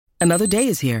Another day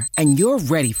is here, and you're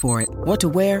ready for it. What to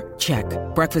wear? Check.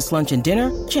 Breakfast, lunch, and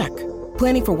dinner? Check.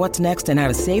 Planning for what's next and how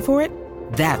to save for it?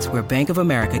 That's where Bank of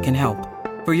America can help.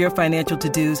 For your financial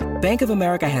to-dos, Bank of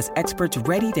America has experts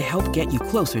ready to help get you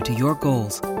closer to your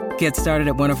goals. Get started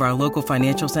at one of our local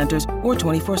financial centers or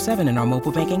 24/7 in our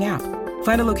mobile banking app.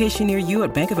 Find a location near you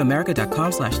at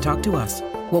bankofamerica.com/talktous.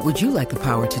 What would you like the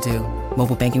power to do?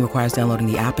 Mobile banking requires downloading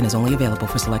the app and is only available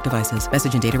for select devices.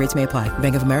 Message and data rates may apply.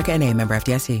 Bank of America N.A., member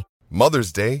FDIC.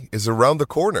 Mother's Day is around the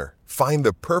corner. Find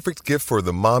the perfect gift for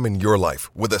the mom in your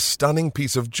life with a stunning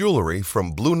piece of jewelry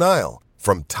from Blue Nile.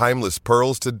 From timeless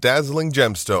pearls to dazzling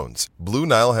gemstones, Blue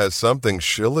Nile has something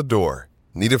she'll adore.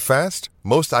 Need it fast?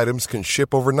 Most items can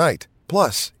ship overnight.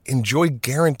 Plus, enjoy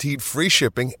guaranteed free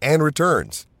shipping and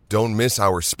returns. Don't miss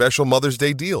our special Mother's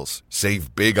Day deals.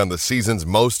 Save big on the season's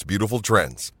most beautiful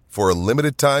trends. For a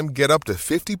limited time, get up to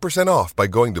 50% off by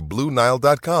going to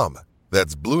BlueNile.com.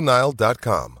 That's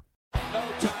BlueNile.com. No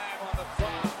time on the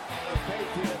clock. The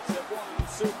Patriots have won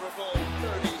Super Bowl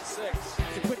 36.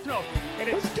 It's a quick throw. And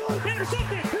it's good.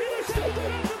 Intercepted.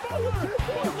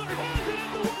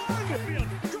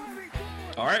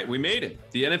 All right, we made it.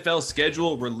 The NFL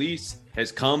schedule release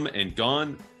has come and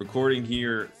gone. Recording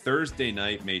here Thursday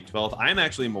night, May 12th. I'm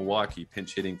actually in Milwaukee,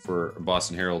 pinch hitting for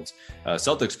Boston Herald's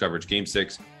Celtics coverage, Game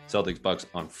 6, Celtics-Bucks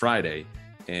on Friday.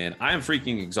 And I am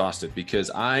freaking exhausted because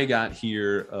I got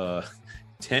here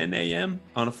 10 a.m.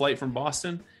 on a flight from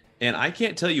Boston. And I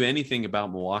can't tell you anything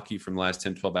about Milwaukee from the last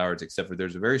 10, 12 hours, except for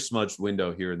there's a very smudged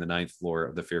window here in the 9th floor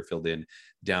of the Fairfield Inn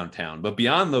downtown. But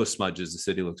beyond those smudges, the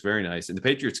city looks very nice. And the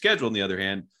Patriots schedule, on the other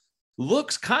hand,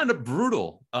 looks kind of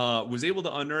brutal. Was able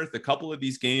to unearth a couple of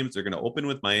these games. They're going to open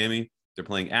with Miami. They're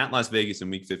playing at Las Vegas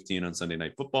in Week 15 on Sunday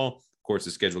Night Football. Of course,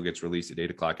 the schedule gets released at 8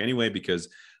 o'clock anyway, because,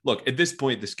 look, at this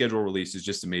point, the schedule release is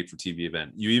just a made-for-TV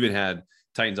event. You even had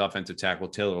Titans offensive tackle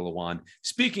Taylor Lewan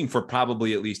speaking for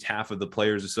probably at least half of the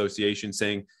Players Association,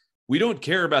 saying, we don't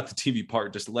care about the TV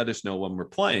part, just let us know when we're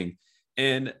playing.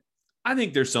 And I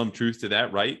think there's some truth to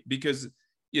that, right? Because,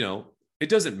 you know, it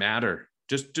doesn't matter.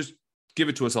 Just give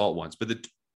it to us all at once. But the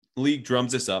league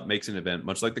drums this up, makes an event,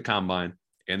 much like the Combine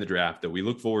and the draft, that we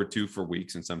look forward to for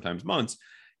weeks and sometimes months.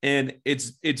 And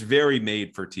it's very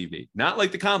made for TV, not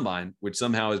like the Combine, which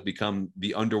somehow has become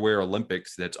the underwear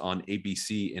Olympics that's on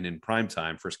ABC and in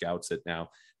primetime for scouts that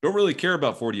now don't really care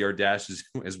about 40-yard dashes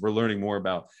as we're learning more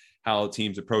about how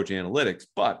teams approach analytics.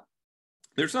 But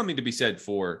there's something to be said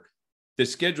for the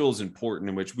schedule is important,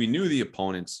 in which we knew the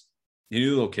opponents, you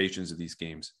knew the locations of these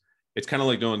games. It's kind of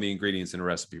like knowing the ingredients in a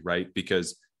recipe, right?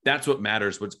 Because that's what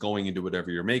matters, what's going into whatever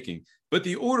you're making. But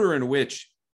the order in which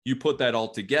you put that all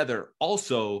together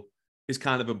also is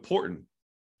kind of important.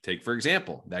 Take, for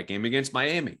example, that game against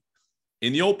Miami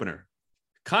in the opener.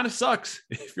 Kind of sucks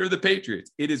if you're the Patriots.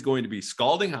 It is going to be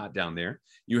scalding hot down there.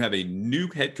 You have a new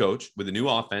head coach with a new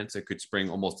offense that could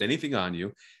spring almost anything on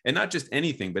you. And not just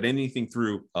anything, but anything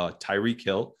through Tyreek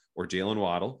Hill or Jalen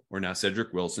Waddle or now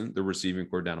Cedric Wilson, the receiving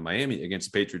core down in Miami,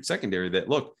 against the Patriots secondary that,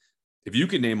 look, if you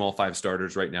can name all 5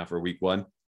 starters right now for week 1,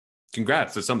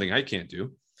 congrats. That's something I can't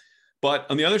do. But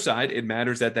on the other side, it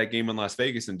matters that that game in Las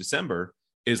Vegas in December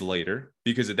is later,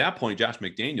 because at that point, Josh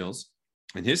McDaniels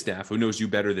and his staff, who knows you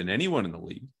better than anyone in the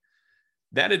league,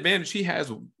 that advantage he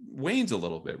has wanes a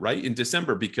little bit, right? In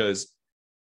December, because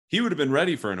he would have been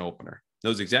ready for an opener,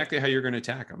 knows exactly how you're going to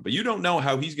attack him. But you don't know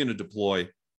how he's going to deploy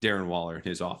Darren Waller in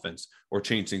his offense or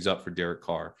change things up for Derek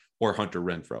Carr or Hunter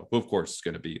Renfrow, who, of course, is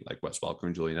going to be like Wes Welker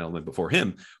and Julian Edelman before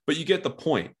him. But you get the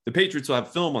point. The Patriots will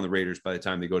have film on the Raiders by the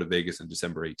time they go to Vegas on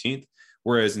December 18th,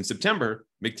 whereas in September,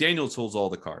 McDaniels holds all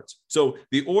the cards. So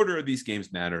the order of these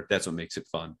games matter. That's what makes it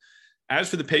fun. As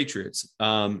for the Patriots,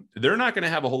 they're not going to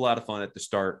have a whole lot of fun at the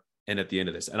start and at the end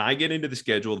of this. And I get into the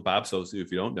schedule with Bob Socci,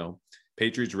 if you don't know,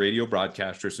 Patriots radio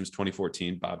broadcaster since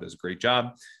 2014. Bob does a great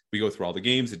job. We go through all the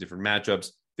games, the different matchups,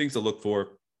 things to look for.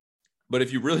 But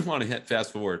if you really want to hit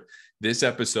fast forward, this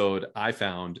episode I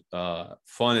found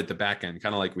fun at the back end,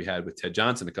 kind of like we had with Ted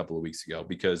Johnson a couple of weeks ago,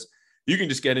 because you can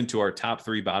just get into our top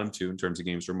 3, bottom 2 in terms of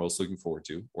games we're most looking forward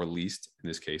to, or least. In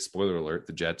this case, spoiler alert,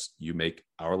 the Jets, you make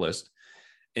our list.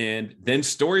 And then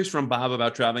stories from Bob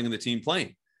about traveling in the team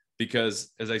plane.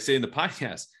 Because as I say in the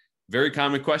podcast, very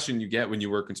common question you get when you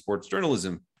work in sports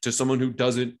journalism to someone who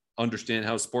doesn't understand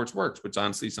how sports works, which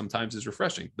honestly sometimes is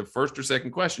refreshing. The first or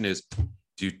second question is,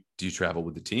 do you travel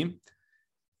with the team?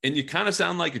 And you kind of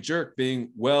sound like a jerk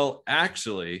being, well,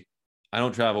 actually, I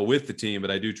don't travel with the team, but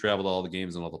I do travel to all the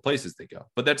games and all the places they go.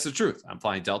 But that's the truth. I'm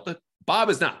flying Delta. Bob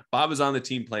is not. Bob is on the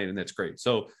team plane, and that's great.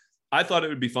 So I thought it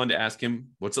would be fun to ask him,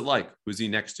 what's it like? Who's he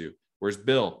next to? Where's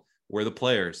Bill? Where are the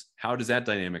players? How does that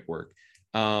dynamic work?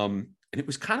 And it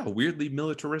was kind of weirdly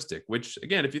militaristic, which,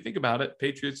 again, if you think about it,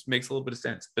 Patriots makes a little bit of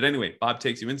sense. But anyway, Bob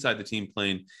takes you inside the team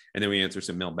plane, and then we answer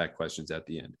some mailbag questions at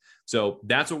the end. So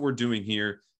that's what we're doing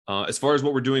here. As far as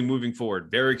what we're doing moving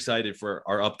forward, very excited for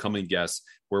our upcoming guests,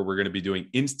 where we're going to be doing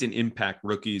instant impact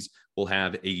rookies. We'll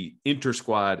have a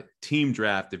inter-squad team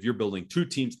draft. If you're building 2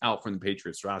 teams out from the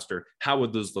Patriots roster, how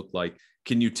would those look like?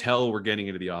 Can you tell we're getting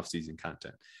into the offseason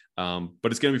content?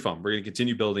 But it's going to be fun. We're going to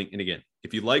continue building. And again,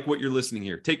 if you like what you're listening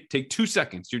here, take 2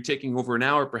 seconds. You're taking over an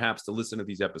hour perhaps to listen to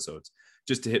these episodes,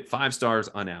 just to hit 5 stars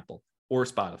on Apple or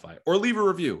Spotify, or leave a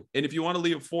review. And if you want to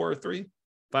leave a 4 or 3,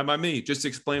 fine by me. Just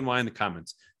explain why in the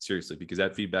comments, seriously, because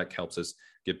that feedback helps us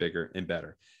get bigger and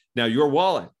better. Now, your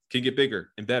wallet can get bigger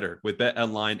and better with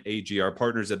BetOnline AG. Our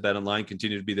partners at BetOnline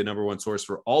continue to be the number one source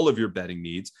for all of your betting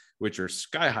needs, which are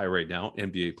sky high right now: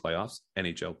 NBA playoffs,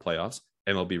 NHL playoffs,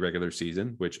 MLB regular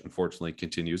season, which unfortunately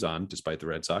continues on despite the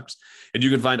Red Sox. And you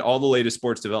can find all the latest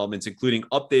sports developments, including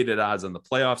updated odds on the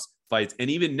playoffs, fights, and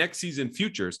even next season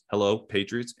futures. Hello,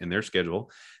 Patriots, and their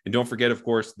schedule. And don't forget, of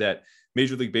course, that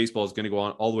Major League Baseball is going to go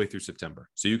on all the way through September.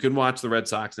 So you can watch the Red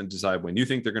Sox and decide when you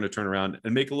think they're going to turn around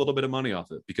and make a little bit of money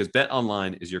off it, because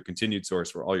BetOnline is your continued source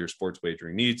for all your sports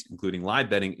wagering needs, including live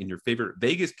betting in your favorite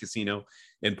Vegas casino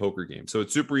and poker game. So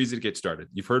it's super easy to get started.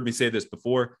 You've heard me say this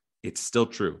before. It's still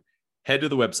true. Head to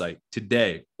the website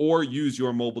today or use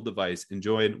your mobile device and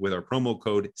join with our promo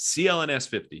code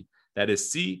CLNS50. That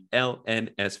is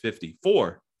CLNS50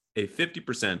 for a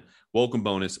 50% welcome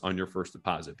bonus on your first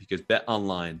deposit, because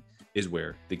BetOnline is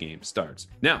where the game starts.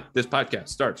 Now, this podcast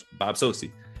starts. Bob Socci,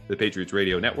 the Patriots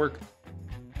Radio Network,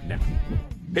 now.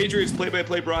 Patriots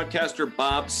play-by-play broadcaster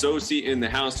Bob Socci in the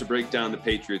house to break down the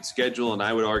Patriots schedule. And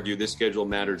I would argue this schedule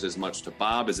matters as much to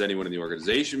Bob as anyone in the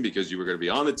organization, because you were going to be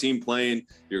on the team plane.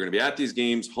 You're going to be at these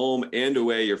games, home and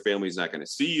away. Your family's not going to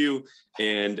see you.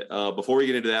 And before we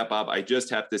get into that, Bob, I just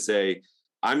have to say,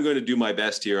 I'm going to do my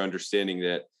best here, understanding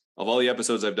that of all the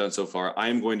episodes I've done so far,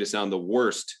 I'm going to sound the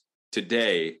worst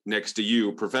today next to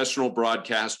you, professional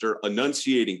broadcaster,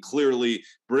 enunciating clearly,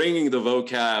 bringing the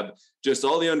vocab, just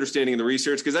all the understanding and the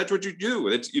research, because that's what you do.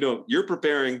 It's, you're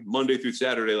preparing Monday through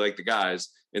Saturday like the guys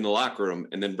in the locker room,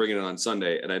 and then bringing it on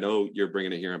Sunday. And I know you're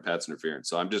bringing it here on Pat's Interference.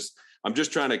 So I'm just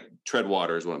trying to tread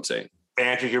water is what I'm saying.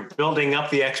 Andrew, you're building up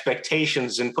the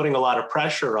expectations and putting a lot of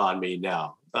pressure on me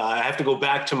now. I have to go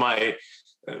back to my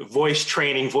voice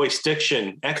training, voice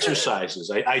diction exercises.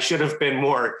 I should have been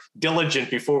more diligent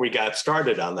before we got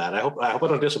started on that. I hope I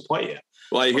don't disappoint you.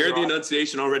 Well, I hear the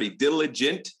enunciation already.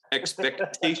 Diligent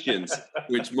expectations,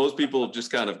 which most people just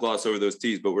kind of gloss over those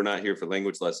T's, but we're not here for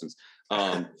language lessons.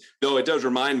 Though it does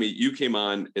remind me, you came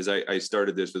on as I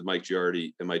started this with Mike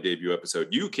Giardi in my debut episode.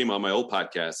 You came on my old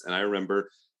podcast, and I remember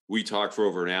we talked for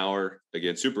over an hour.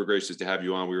 Again, super gracious to have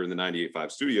you on. We were in the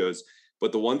 98.5 studios.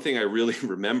 But the one thing I really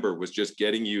remember was just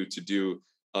getting you to do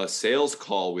a sales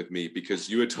call with me, because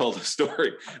you had told a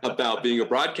story about being a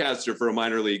broadcaster for a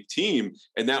minor league team.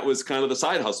 And that was kind of the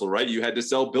side hustle, right? You had to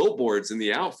sell billboards in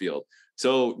the outfield.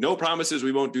 So no promises.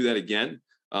 We won't do that again.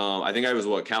 I think I was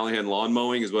Callahan lawn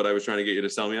mowing is what I was trying to get you to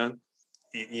sell me on.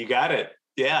 You got it.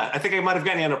 Yeah. I think I might've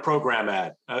gotten you on a program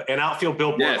ad. An outfield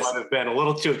billboard might have been a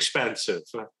little too expensive.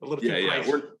 A little too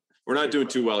pricey. We're not doing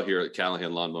too well here at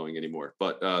Callahan Lawn Mowing anymore,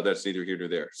 but that's neither here nor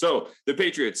there. So the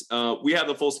Patriots, we have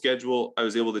the full schedule. I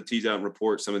was able to tease out and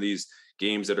report some of these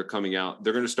games that are coming out.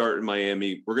 They're going to start in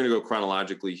Miami. We're going to go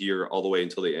chronologically here all the way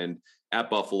until they end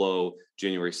at Buffalo,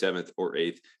 January 7th or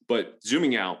 8th. But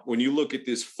zooming out, when you look at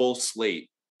this full slate,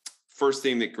 first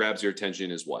thing that grabs your attention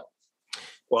is what?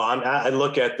 Well, I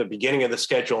look at the beginning of the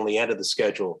schedule and the end of the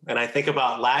schedule, and I think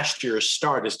about last year's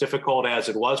start, as difficult as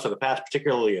it was for the Pats,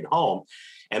 particularly at home,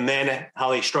 and then how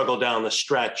they struggled down the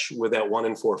stretch with that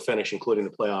 1-4 finish, including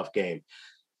the playoff game.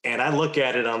 And I look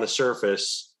at it on the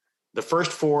surface, the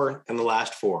first 4 and the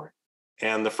last 4.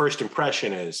 And the first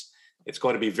impression is it's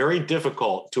going to be very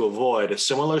difficult to avoid a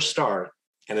similar start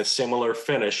and a similar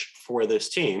finish for this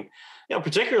team,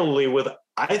 particularly with,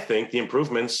 I think, the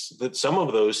improvements that some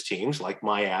of those teams like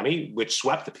Miami, which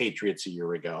swept the Patriots a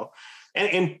year ago,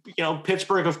 and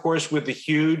Pittsburgh, of course, with the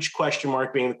huge question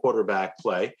mark being the quarterback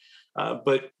play.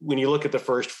 But when you look at the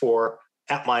first 4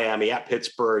 at Miami, at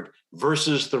Pittsburgh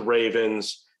versus the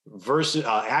Ravens, versus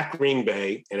at Green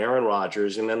Bay and Aaron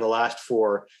Rodgers, and then the last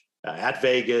 4 at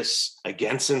Vegas,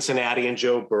 against Cincinnati and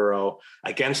Joe Burrow,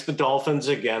 against the Dolphins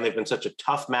again. They've been such a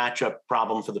tough matchup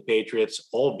problem for the Patriots,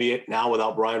 albeit now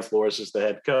without Brian Flores as the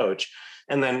head coach,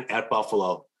 and then at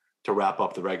Buffalo to wrap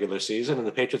up the regular season. And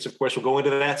the Patriots, of course, will go into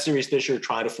that series this year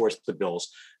trying to force the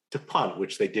Bills to punt,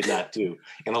 which they did not do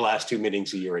in the last 2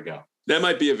 meetings a year ago. That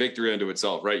might be a victory unto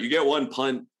itself, right? You get one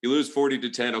punt, you lose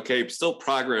 40-10. Okay, still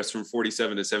progress from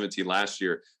 47-17 last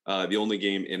year. The only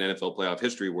game in NFL playoff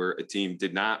history where a team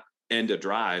did not end a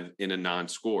drive in a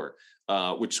non-score,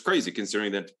 which is crazy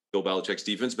considering that Bill Belichick's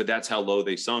defense, but that's how low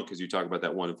they sunk because you talk about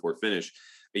that 1-4 finish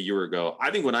a year ago.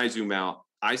 I think when I zoom out,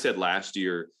 I said last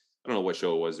year, I don't know what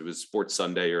show it was Sports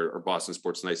Sunday or Boston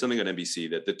Sports Night, something on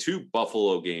NBC, that the two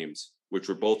Buffalo games, which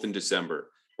were both in December,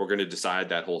 were going to decide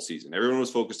that whole season. Everyone was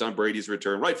focused on Brady's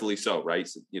return, rightfully so, right?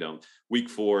 So, week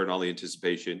 4 and all the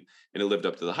anticipation, and it lived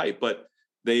up to the hype. But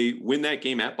they win that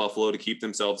game at Buffalo to keep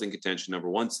themselves in contention, number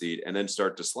 1 seed, and then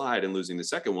start to slide and losing the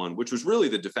second one, which was really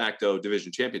the de facto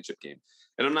division championship game.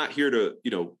 And I'm not here to,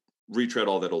 retread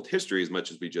all that old history as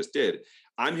much as we just did.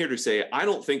 I'm here to say, I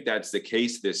don't think that's the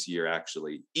case this year,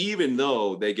 actually, even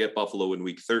though they get Buffalo in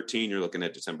week 13, you're looking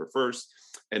at December 1st.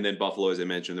 And then Buffalo, as I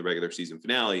mentioned, the regular season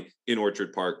finale in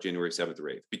Orchard Park, January 7th or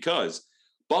 8th, because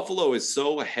Buffalo is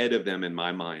so ahead of them in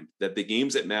my mind that the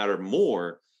games that matter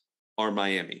more are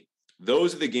Miami.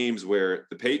 Those are the games where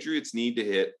the Patriots need to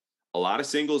hit a lot of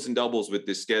singles and doubles with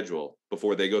this schedule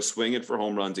before they go swinging for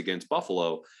home runs against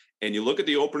Buffalo. And you look at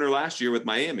the opener last year with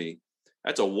Miami,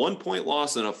 that's a 1-point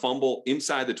loss and a fumble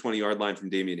inside the 20-yard line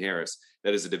from Damian Harris.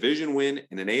 That is a division win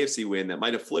and an AFC win that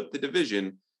might have flipped the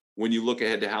division when you look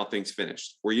ahead to how things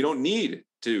finished, where you don't need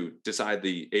to decide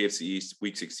the AFC East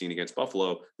week 16 against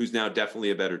Buffalo, who's now definitely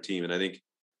a better team. And I think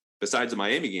besides the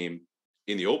Miami game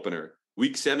in the opener,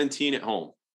 week 17 at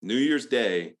home, New Year's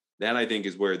Day, that I think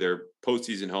is where their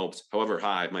postseason hopes, however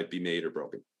high, might be made or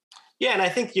broken. Yeah, and I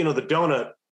think, the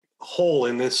donut hole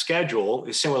in this schedule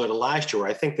is similar to last year, where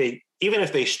I think even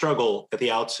if they struggle at the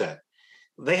outset,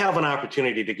 they have an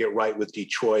opportunity to get right with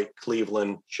Detroit,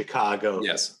 Cleveland, Chicago,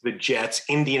 yes, the Jets,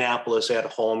 Indianapolis at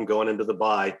home going into the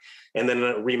bye, and then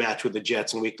a rematch with the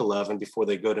Jets in week 11 before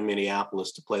they go to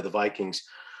Minneapolis to play the Vikings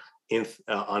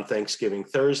on Thanksgiving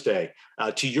Thursday.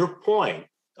 To your point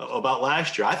about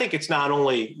last year, I think it's not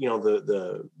only,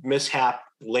 the mishap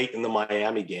late in the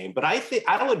Miami game, but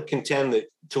I would contend that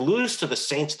to lose to the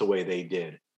Saints the way they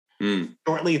did,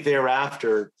 shortly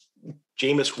thereafter,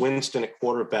 Jameis Winston at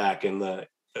quarterback and the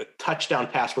touchdown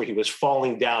pass where he was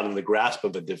falling down in the grasp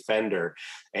of a defender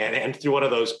and through one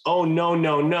of those, oh,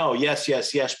 no,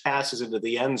 yes, passes into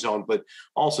the end zone, but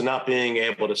also not being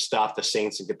able to stop the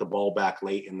Saints and get the ball back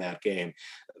late in that game.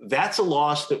 That's a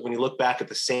loss that when you look back at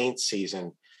the Saints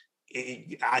season,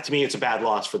 to me, it's a bad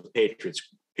loss for the Patriots.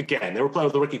 Again, they were playing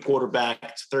with a rookie quarterback.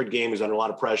 It's the third game. He was under a lot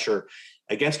of pressure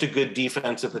against a good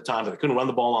defense at the time, but they couldn't run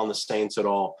the ball on the Saints at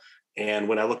all. And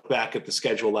when I look back at the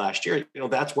schedule last year,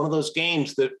 that's one of those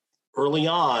games that early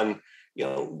on,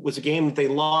 was a game that they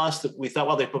lost that we thought,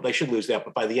 well, they should lose that.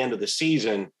 But by the end of the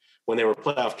season, when they were a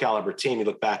playoff caliber team, you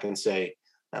look back and say,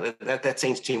 that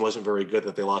Saints team wasn't very good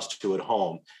that they lost to at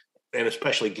home. And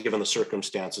especially given the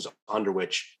circumstances under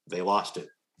which they lost it.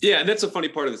 Yeah, and that's a funny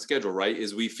part of the schedule, right,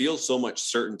 is we feel so much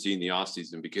certainty in the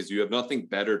offseason because you have nothing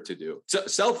better to do,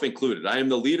 self included. I am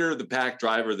the leader of the pack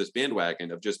driver of this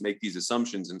bandwagon of just make these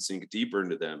assumptions and sink deeper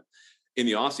into them in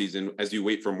the offseason as you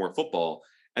wait for more football.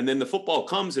 And then the football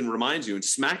comes and reminds you and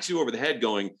smacks you over the head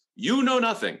going, you know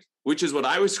nothing, which is what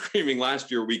I was screaming last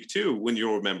year, week 2, when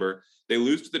you'll remember they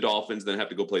lose to the Dolphins, then have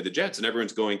to go play the Jets. And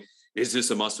everyone's going, is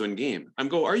this a must-win game?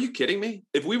 Are you kidding me?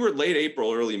 If we were late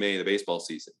April, early May in the baseball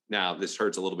season, now this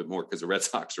hurts a little bit more because the Red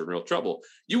Sox are in real trouble.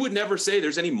 You would never say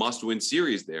there's any must-win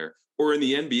series there, or in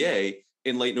the NBA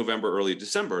in late November, early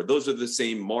December. Those are the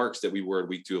same marks that we were in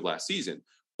week 2 of last season.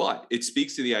 But it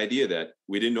speaks to the idea that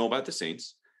we didn't know about the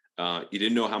Saints. You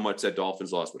didn't know how much that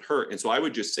Dolphins loss would hurt. And so I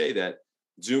would just say that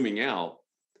zooming out,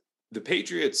 the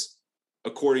Patriots,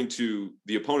 according to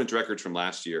the opponent's records from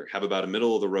last year, have about a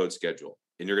middle of the road schedule.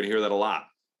 And you're going to hear that a lot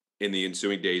in the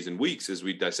ensuing days and weeks as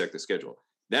we dissect the schedule.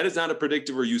 That is not a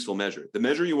predictive or useful measure. The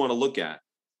measure you want to look at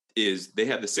is they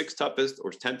have the 6th toughest or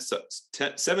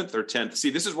 7th or 10th. See,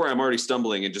 this is where I'm already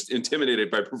stumbling and just intimidated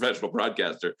by professional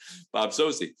broadcaster Bob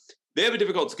Socci. They have a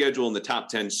difficult schedule in the top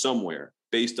 10 somewhere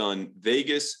based on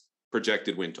Vegas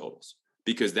projected win totals,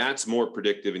 because that's more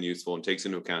predictive and useful and takes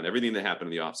into account everything that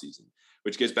happened in the offseason,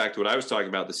 which gets back to what I was talking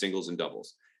about, the singles and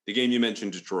doubles. The game you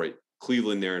mentioned, Detroit,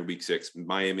 Cleveland there in week 6,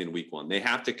 Miami in week 1. They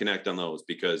have to connect on those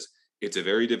because it's a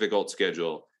very difficult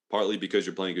schedule, partly because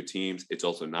you're playing good teams. It's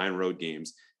also 9 road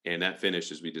games. And that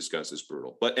finish, as we discussed, is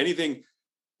brutal. But anything,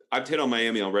 I've hit on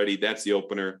Miami already. That's the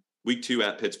opener. Week 2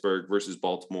 at Pittsburgh versus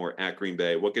Baltimore at Green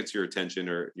Bay. What gets your attention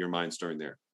or your mind stirring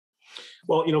there?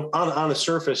 Well, on the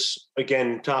surface,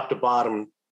 again, top to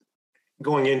bottom,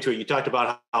 going into it, you talked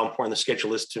about how important the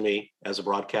schedule is to me as a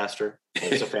broadcaster,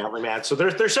 as a family man. So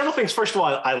there's several things. First of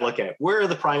all, I look at where are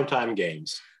the primetime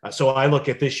games. So I look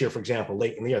at this year, for example,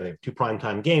 late in the year, they have 2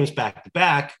 primetime games back to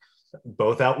back,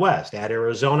 both out west, at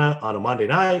Arizona on a Monday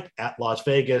night, at Las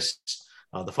Vegas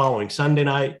the following Sunday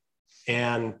night.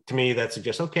 And to me, that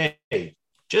suggests, okay,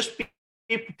 just be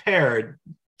prepared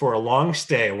for a long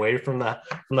stay away from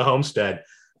the homestead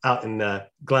out in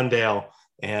Glendale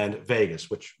and Vegas,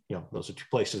 which, those are 2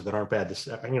 places that aren't bad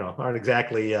to, aren't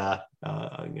exactly, it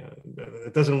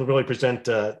doesn't really present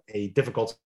a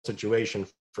difficult situation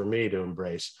for me to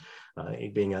embrace,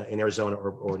 being in Arizona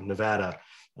or Nevada,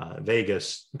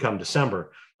 Vegas come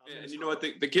December. And you know what?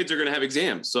 The kids are going to have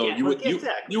exams. So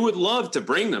you would love to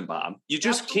bring them, Bob. You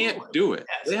just can't do it.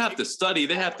 Yes. They have to study.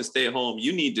 They have to stay at home.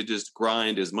 You need to just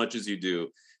grind as much as you do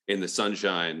in the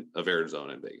sunshine of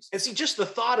Arizona and Vegas. And see, just the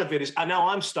thought of it is now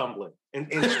I'm stumbling and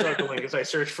struggling as I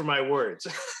search for my words.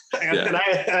 And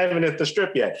I haven't hit the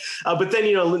strip yet. But then,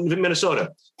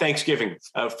 Minnesota, Thanksgiving.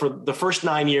 For the first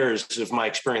 9 years of my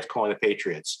experience calling the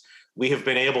Patriots, we have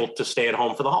been able to stay at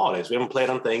home for the holidays. We haven't played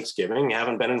on Thanksgiving,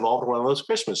 haven't been involved in one of those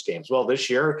Christmas games. Well, this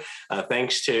year,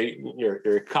 thanks to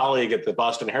your colleague at the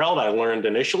Boston Herald, I learned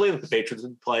initially that the Patriots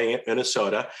would be playing at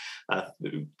Minnesota.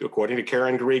 According to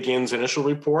Karen Guregian's initial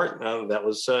report, that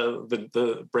was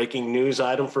the breaking news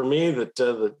item for me, that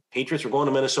the Patriots were going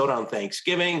to Minnesota on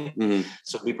Thanksgiving. Mm-hmm.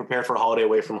 So be prepared for a holiday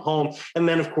away from home. And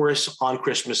then, of course, on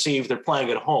Christmas Eve, they're playing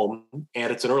at home,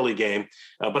 and it's an early game,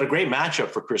 but a great matchup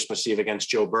for Christmas Eve against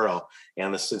Joe Burrow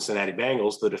and the Cincinnati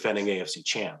Bengals, the defending AFC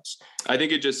champs. I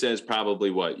think it just says probably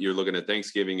what you're looking at.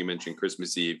 Thanksgiving, you mentioned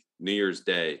Christmas Eve, New Year's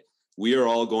Day. We are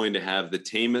all going to have the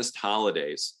tamest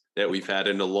holidays that we've had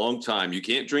in a long time. You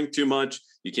can't drink too much.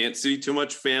 You can't see too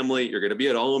much family. You're going to be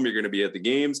at home. You're going to be at the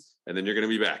games, and then you're going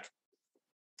to be back.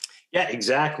 Yeah,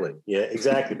 exactly.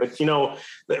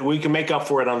 But we can make up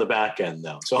for it on the back end,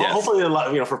 though. So hopefully, a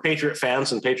lot, for Patriot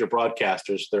fans and Patriot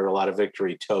broadcasters, there are a lot of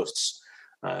victory toasts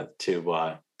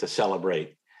to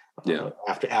celebrate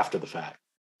after the fact.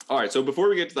 All right. So before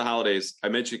we get to the holidays, I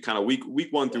mentioned kind of week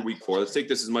 1 through week 4. Let's take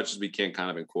this as much as we can, kind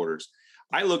of in quarters.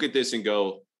 I look at this and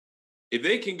go, if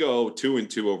they can go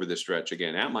 2-2 over the stretch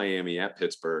again at Miami, at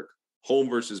Pittsburgh, home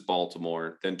versus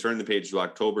Baltimore, then turn the page to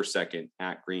October 2nd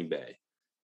at Green Bay,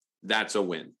 that's a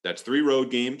win. That's 3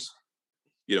 road games.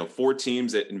 4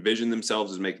 teams that envision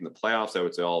themselves as making the playoffs. I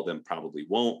would say all of them probably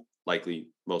won't.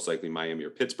 Most likely Miami or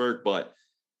Pittsburgh, but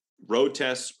road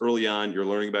tests early on, you're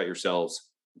learning about yourselves.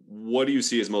 What do you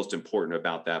see as most important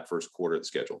about that first quarter of the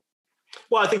schedule?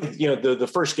 Well, I think, the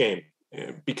first game,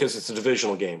 because it's a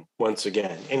divisional game once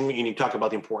again, and you talk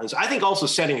about the importance. I think also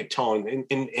setting a tone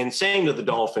and saying to the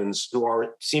Dolphins, who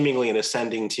are seemingly an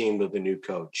ascending team with the new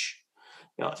coach,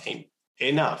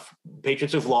 enough.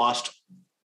 Patriots have lost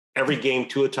every game.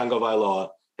 Tua Tagovailoa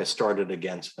has started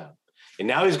against them. And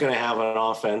now he's going to have an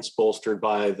offense bolstered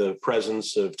by the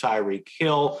presence of Tyreek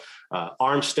Hill,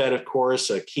 Armstead, of course,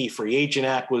 a key free agent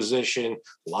acquisition.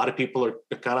 A lot of people are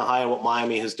kind of high on what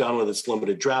Miami has done with its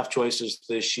limited draft choices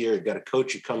this year. You've got a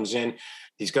coach who comes in.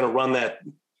 He's going to run that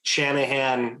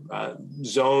Shanahan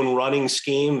zone running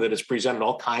scheme that has presented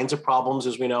all kinds of problems,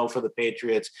 as we know, for the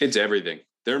Patriots. It's everything.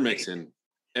 They're mixing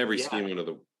every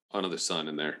scheme under the sun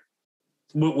in there.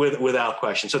 Without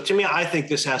question. So to me, I think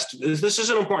this is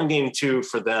an important game too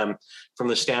for them from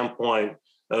the standpoint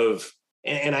of,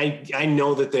 and I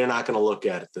know that they're not going to look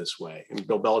at it this way. And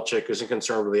Bill Belichick isn't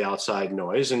concerned with the outside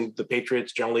noise, and the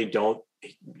Patriots generally don't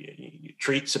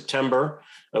treat September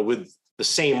with the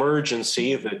same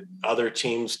urgency that other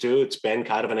teams do. It's been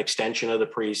kind of an extension of the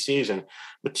preseason.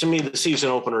 But to me, the season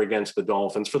opener against the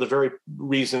Dolphins, for the very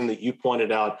reason that you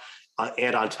pointed out,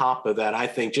 and on top of that, I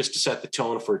think just to set the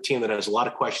tone for a team that has a lot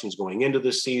of questions going into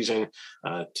this season,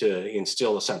 to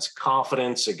instill a sense of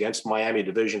confidence against Miami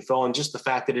division foe, and just the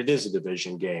fact that it is a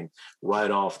division game right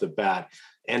off the bat,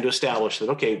 and to establish that,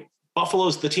 okay,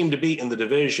 Buffalo's the team to beat in the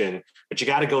division, but you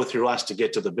got to go through us to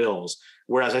get to the Bills.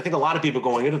 Whereas I think a lot of people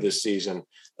going into this season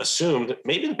assumed that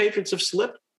maybe the Patriots have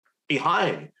slipped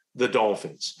behind the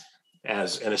Dolphins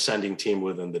as an ascending team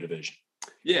within the division.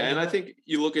 Yeah, and I think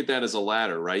you look at that as a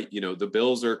ladder, right? The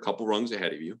Bills are a couple rungs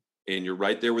ahead of you, and you're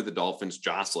right there with the Dolphins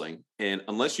jostling. And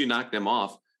unless you knock them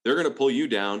off, they're going to pull you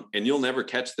down, and you'll never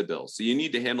catch the Bills. So you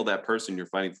need to handle that person you're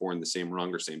fighting for in the same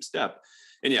rung or same step.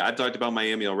 And yeah, I talked about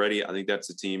Miami already. I think that's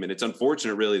the team. And it's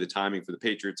unfortunate, really, the timing for the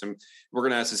Patriots. And we're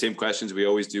going to ask the same questions we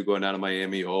always do going down to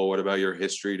Miami. Oh, what about your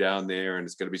history down there? And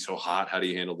it's going to be so hot. How do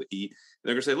you handle the heat? And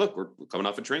they're going to say, look, we're coming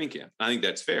off a training camp. I think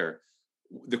that's fair.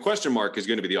 the question mark is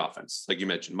going to be the offense. Like you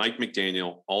mentioned, Mike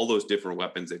McDaniel, all those different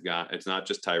weapons they've got. It's not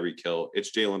just Tyreek Hill.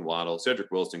 It's Jalen Waddle.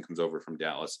 Cedric Wilson comes over from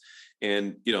Dallas.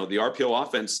 And, the RPO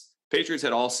offense, Patriots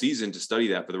had all season to study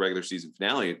that for the regular season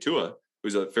finale. And Tua,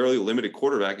 who's a fairly limited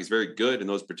quarterback, he's very good in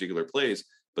those particular plays,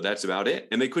 but that's about it.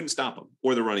 And they couldn't stop him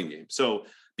or the running game. So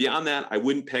beyond that, I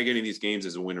wouldn't peg any of these games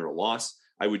as a win or a loss.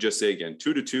 I would just say, again,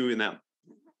 2-2 in that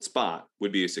spot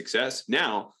would be a success.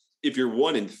 Now, if you're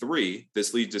 1-3,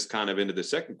 this leads us kind of into the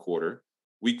second quarter.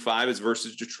 Week 5 is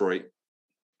versus Detroit,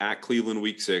 at Cleveland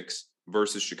week 6,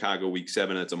 versus Chicago week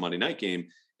 7. That's a Monday night game.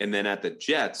 And then at the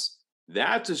Jets,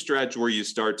 that's a stretch where you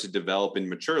start to develop and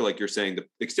mature. Like you're saying, the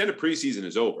extended preseason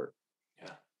is over.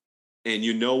 Yeah. And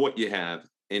you know what you have.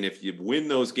 And if you win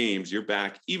those games, you're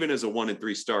back, even as a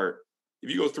 1-3 start. If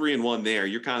you go 3-1 there,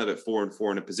 you're kind of at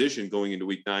 4-4 in a position going into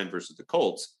week 9 versus the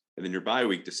Colts. And then your bye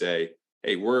week to say,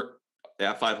 hey, we're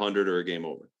at 500 or a game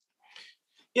over.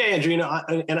 Yeah, Andrew,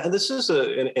 and this is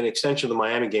an extension of the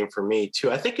Miami game for me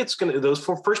too. I think it's going to, those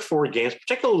first 4 games,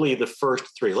 particularly the first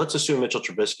 3, let's assume Mitchell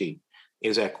Trubisky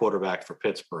is at quarterback for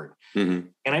Pittsburgh. Mm-hmm.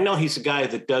 And I know he's a guy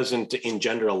that doesn't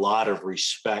engender a lot of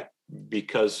respect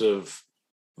because of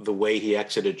the way he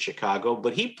exited Chicago,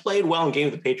 but he played well and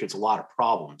gave the Patriots a lot of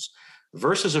problems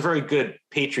versus a very good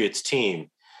Patriots team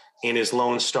in his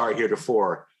lone start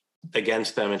heretofore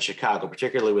against them in Chicago,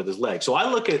 particularly with his legs. So I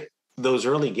look at those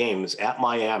early games at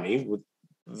Miami with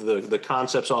the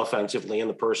concepts offensively and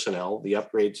the personnel, the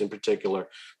upgrades in particular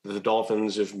that the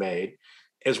Dolphins have made,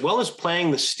 as well as playing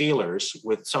the Steelers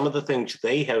with some of the things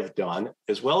they have done,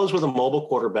 as well as with a mobile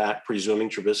quarterback, presuming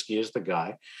Trubisky is the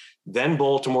guy. Then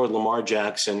Baltimore, Lamar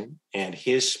Jackson and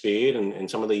his speed and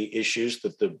some of the issues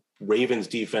that the Ravens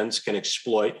defense can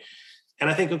exploit. And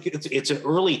I think it's an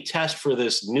early test for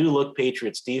this new look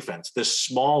Patriots defense, this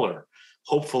smaller,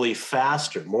 hopefully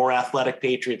faster, more athletic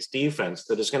Patriots defense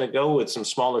that is going to go with some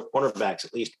smaller cornerbacks,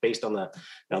 at least based on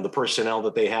the personnel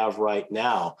that they have right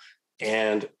now.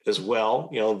 And as well,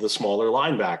 the smaller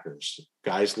linebackers,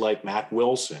 guys like Matt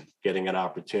Wilson getting an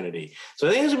opportunity. So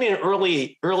I think it's going to be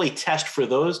an early test for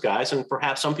those guys. And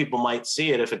perhaps some people might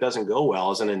see it, if it doesn't go well,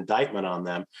 as an indictment on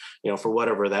them, for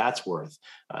whatever that's worth.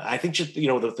 I think just,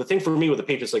 the thing for me with the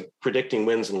Patriots, like predicting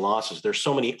wins and losses, there's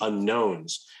so many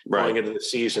unknowns going into the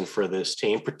season for this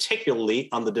team, particularly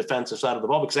on the defensive side of the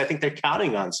ball, because I think they're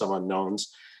counting on some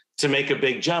unknowns to make a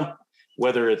big jump,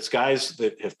 whether it's guys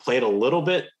that have played a little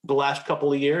bit the last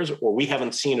couple of years, or we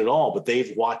haven't seen it all, but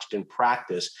they've watched in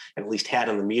practice and at least had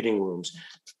in the meeting rooms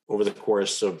over the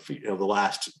course of the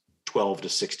last 12 to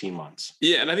 16 months.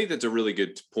 Yeah, and I think that's a really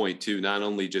good point too, not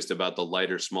only just about the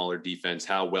lighter, smaller defense.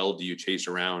 How well do you chase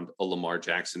around a Lamar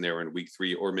Jackson there in week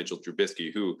 3, or Mitchell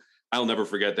Trubisky, who I'll never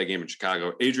forget that game in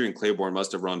Chicago. Adrian Claiborne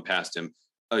must have run past him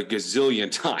a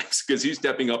gazillion times because he's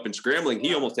stepping up and scrambling.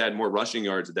 He almost had more rushing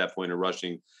yards at that point, or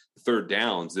rushing third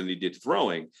downs, than he did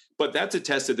throwing. But that's a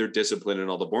test of their discipline and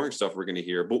all the boring stuff we're going to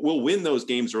hear. But we'll win those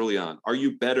games early on. Are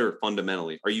you better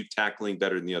fundamentally? Are you tackling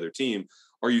better than the other team?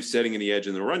 Are you setting in the edge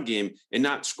in the run game and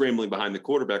not scrambling behind the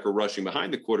quarterback or rushing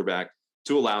behind the quarterback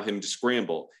to allow him to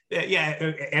scramble?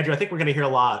 Yeah, Andrew, I think we're going to hear a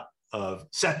lot of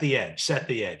set the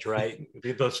edge, right?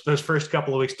 those first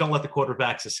couple of weeks, don't let the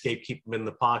quarterbacks escape, keep them in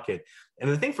the pocket. And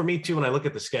the thing for me too, when I look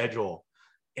at the schedule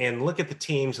and look at the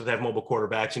teams that have mobile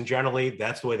quarterbacks, and generally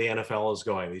that's the way the NFL is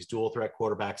going. These dual threat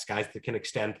quarterbacks, guys that can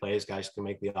extend plays, guys who can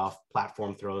make the off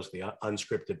platform throws, the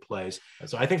unscripted plays. And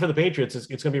so I think for the Patriots, it's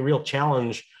going to be a real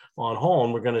challenge on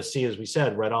home. We're going to see, as we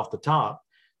said, right off the top,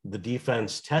 the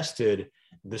defense tested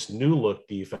this new look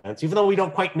defense, even though we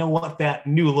don't quite know what that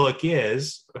new look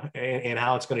is and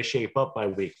how it's going to shape up by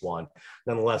week 1.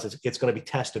 Nonetheless, it's going to be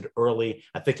tested early.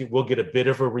 I think it will get a bit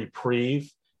of a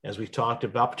reprieve, as we've talked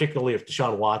about, particularly if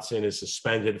Deshaun Watson is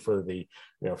suspended for the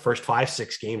first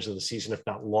 5-6 games of the season, if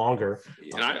not longer.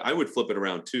 And I would flip it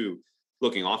around too,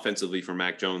 looking offensively for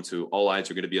Mac Jones, who all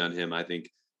eyes are going to be on him. I think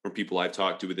from people I've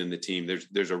talked to within the team,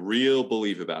 there's a real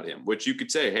belief about him, which you could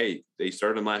say, hey, they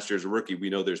started him last year as a rookie. We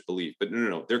know there's belief, but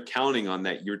no. They're counting on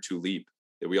that year 2 leap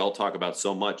that we all talk about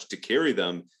so much to carry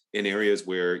them in areas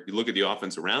where you look at the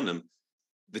offense around them.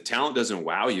 The talent doesn't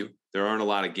wow you. There aren't a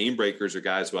lot of game breakers or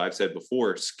guys who I've said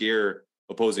before scare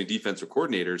opposing defensive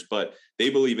coordinators, but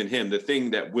they believe in him. The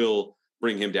thing that will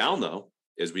bring him down, though,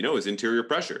 as we know, is interior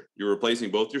pressure. You're replacing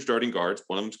both your starting guards.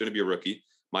 One of them's going to be a rookie.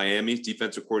 Miami's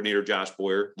defensive coordinator, Josh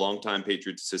Boyer, longtime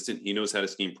Patriots assistant. He knows how to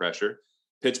scheme pressure.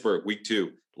 Pittsburgh, week 2,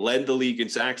 led the league in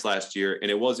sacks last year. And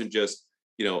it wasn't just,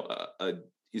 a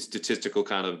statistical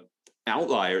kind of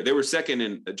outlier. They were second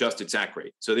in adjusted sack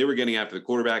rate. So they were getting after the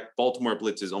quarterback. Baltimore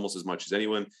blitzes almost as much as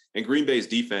anyone. And Green Bay's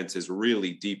defense is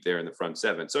really deep there in the front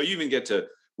 7. So you even get to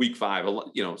week 5.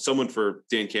 Someone for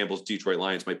Dan Campbell's Detroit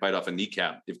Lions might bite off a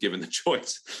kneecap if given the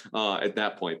choice at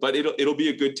that point. But it'll be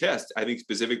a good test, I think,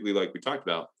 specifically like we talked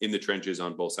about in the trenches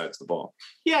on both sides of the ball.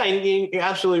 Yeah, and you're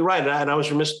absolutely right. And I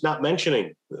was remiss not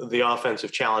mentioning the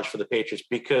offensive challenge for the Patriots,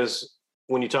 because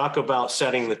when you talk about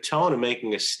setting the tone and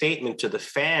making a statement to the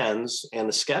fans and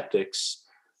the skeptics,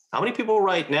 how many people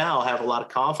right now have a lot of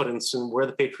confidence in where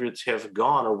the Patriots have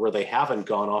gone or where they haven't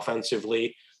gone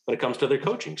offensively when it comes to their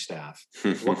coaching staff?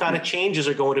 What kind of changes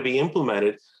are going to be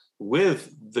implemented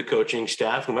with the coaching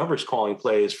staff, whomever's calling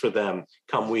plays for them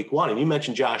come week 1? And you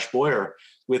mentioned Josh Boyer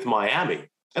with Miami.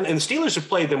 And the Steelers have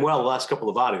played them well the last couple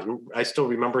of outings. I still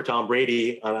remember Tom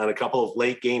Brady on a couple of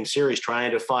late game series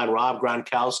trying to find Rob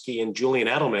Gronkowski and Julian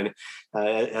Edelman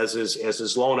as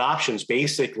his lone options,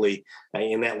 basically,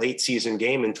 in that late season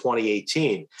game in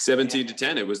 2018.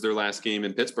 17-10. It was their last game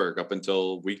in Pittsburgh up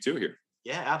until week 2 here.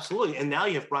 Yeah, absolutely. And now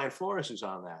you have Brian Flores who's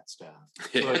on that staff.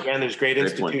 So again, there's great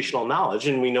institutional knowledge,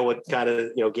 and we know what kind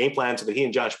of game plans that he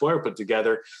and Josh Boyer put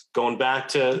together going back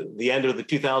to the end of the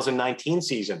 2019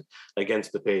 season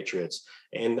against the Patriots.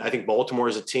 And I think Baltimore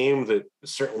is a team that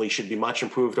certainly should be much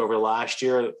improved over last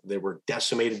year. They were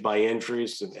decimated by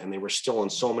injuries, and they were still in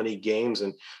so many games,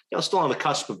 and still on the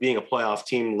cusp of being a playoff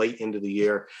team late into the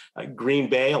year.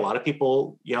 Green Bay, a lot of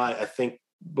people, I think,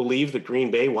 believe that Green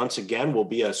Bay once again will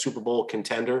be a Super Bowl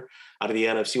contender out of the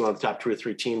NFC, one of the top 2 or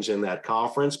 3 teams in that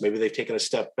conference. Maybe they've taken a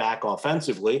step back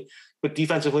offensively, but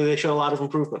defensively they showed a lot of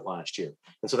improvement last year.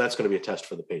 And so that's going to be a test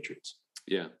for the Patriots.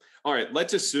 Yeah. All right.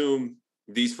 Let's assume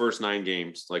these first 9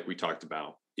 games, like we talked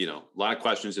about, a lot of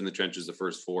questions in the trenches, the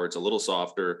first 4, it's a little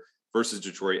softer versus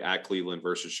Detroit, at Cleveland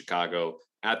versus Chicago,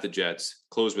 at the Jets,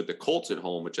 close with the Colts at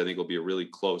home, which I think will be a really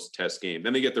close test game.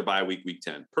 Then they get their bye week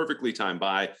 10, perfectly timed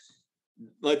bye.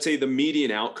 Let's say the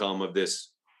median outcome of this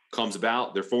comes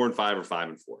about, they're 4-5 or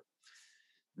 5-4.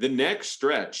 The next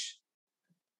stretch,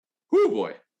 whoo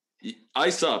boy,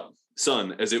 ice up,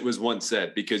 son, as it was once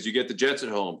said, because you get the Jets at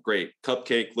home, great,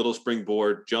 cupcake, little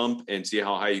springboard, jump and see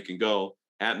how high you can go.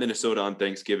 At Minnesota on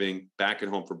Thanksgiving, back at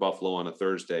home for Buffalo on a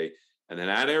Thursday, and then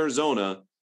at Arizona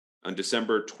on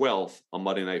December 12th on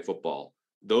Monday Night Football.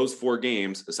 Those 4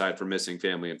 games, aside from missing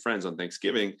family and friends on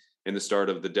Thanksgiving and the start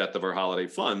of the death of our holiday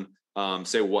fun,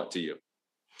 say what to you?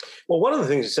 Well, one of the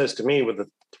things it says to me with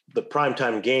the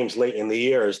primetime games late in the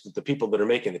year is that the people that are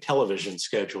making the television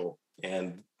schedule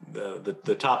and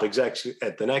the top execs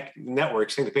at the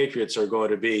networks think the Patriots are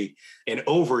going to be an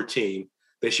over team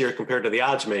this year compared to the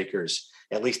odds makers,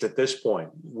 at least at this point,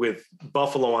 with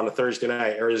Buffalo on a Thursday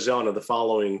night, Arizona the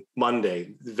following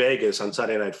Monday, Vegas on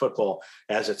Sunday Night Football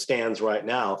as it stands right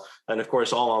now, and of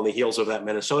course all on the heels of that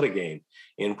Minnesota game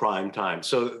in prime time.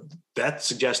 So that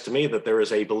suggests to me that there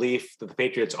is a belief that the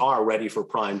Patriots are ready for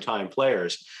prime time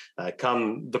players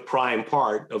come the prime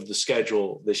part of the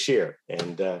schedule this year.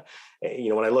 And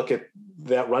when I look at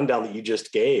that rundown that you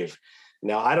just gave,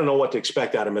 now I don't know what to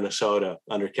expect out of Minnesota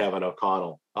under Kevin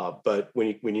O'Connell, but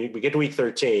when we get to week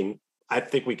 13, I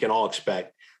think we can all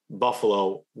expect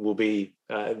Buffalo will be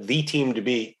the team to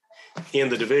beat in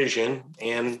the division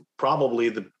and probably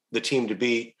the team to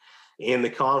beat in the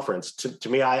conference. To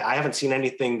me, I haven't seen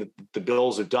anything that the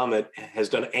Bills have done that has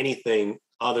done anything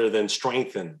other than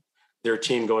strengthen their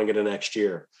team going into next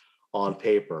year on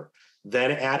paper.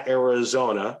 Then at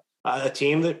Arizona, a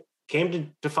team that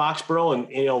came to Foxborough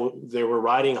and, they were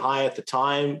riding high at the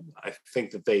time. I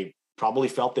think that they probably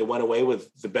felt they went away with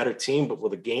the better team, but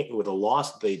with a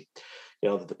loss, the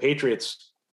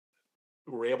Patriots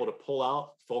were able to pull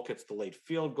out. Folk hits the late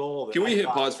field goal. Can we hit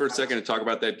pause for a second and talk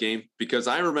about that game? Because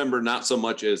I remember not so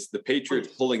much as the Patriots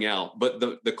pulling out, but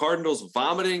the Cardinals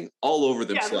vomiting all over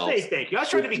themselves. Yeah, thank you. I was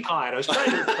trying to be kind.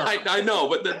 I know,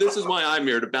 but this is why I'm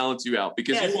here, to balance you out,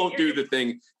 because you won't do the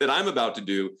thing that I'm about to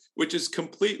do, which is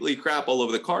completely crap all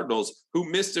over the Cardinals,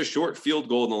 who missed a short field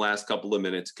goal in the last couple of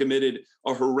minutes, committed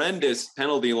a horrendous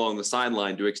penalty along the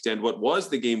sideline to extend what was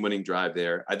the game-winning drive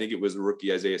there. I think it was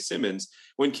rookie Isaiah Simmons.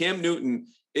 When Cam Newton,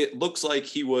 it looks like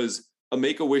he was a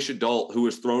make-a-wish adult who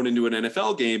was thrown into an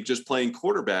NFL game just playing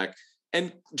quarterback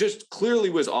and just clearly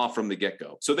was off from the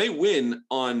get-go. So they win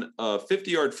on a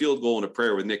 50-yard field goal and a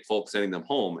prayer with Nick Folk sending them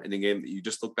home in a game that you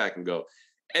just look back and go,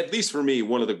 at least for me,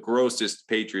 one of the grossest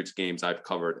Patriots games I've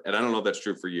covered. And I don't know if that's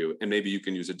true for you, and maybe you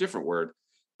can use a different word,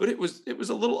 but it was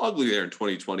a little ugly there in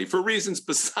 2020 for reasons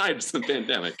besides the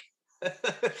pandemic.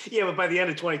 Yeah, but by the end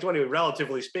of 2020,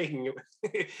 relatively speaking,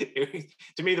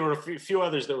 to me, there were a few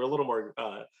others that were a little more,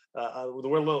 were a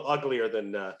little uglier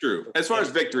than. True. As far as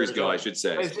victories go, I should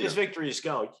say. As victories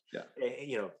go,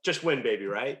 yeah. Just win, baby,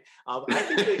 right? I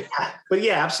think but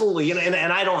yeah, absolutely. And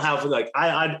I don't have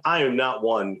I am not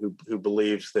one who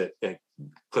believes that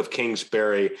Cliff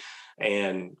Kingsbury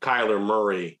and Kyler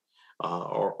Murray,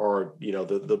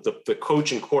 the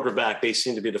coach and quarterback they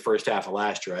seem to be the first half of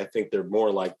last year. I think they're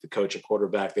more like the coach and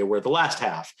quarterback they were the last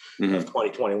half of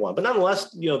 2021. But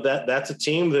nonetheless, that's a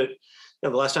team that the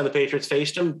last time the Patriots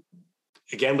faced them,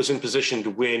 again, was in position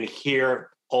to win here,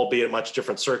 albeit much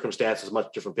different circumstances,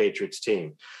 much different Patriots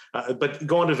team. But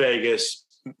going to Vegas,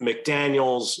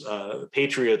 McDaniels,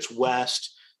 Patriots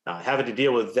West, having to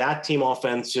deal with that team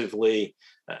offensively.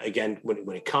 Again,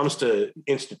 when it comes to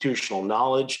institutional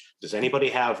knowledge, does anybody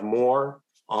have more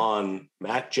on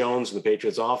Mac Jones and the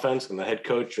Patriots offense than the head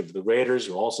coach of the Raiders,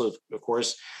 who also, of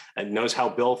course, knows how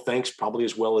Bill thinks probably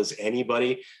as well as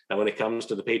anybody when it comes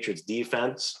to the Patriots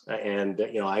defense? And,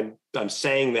 I'm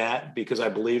saying that because I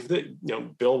believe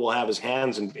that, Bill will have his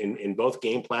hands in both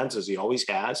game plans, as he always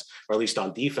has, or at least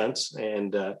on defense.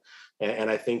 And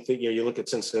I think that, you look at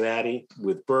Cincinnati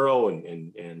with Burrow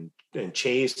and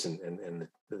Chase and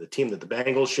the team that the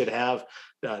Bengals should have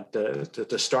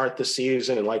to start the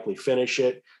season and likely finish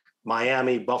it.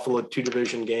 Miami, Buffalo, 2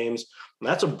 division games. And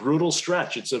that's a brutal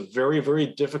stretch. It's a very, very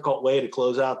difficult way to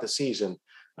close out the season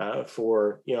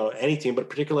for any team, but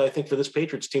particularly I think for this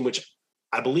Patriots team, which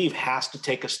I believe has to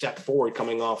take a step forward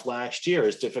coming off last year,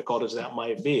 as difficult as that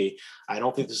might be. I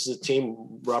don't think this is a team.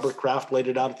 Robert Kraft laid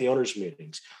it out at the owners'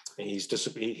 meetings.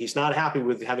 He's not happy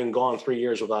with having gone 3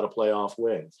 years without a playoff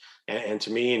win. And to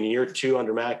me, in year 2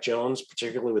 under Mac Jones,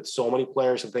 particularly with so many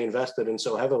players that they invested in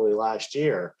so heavily last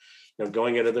year,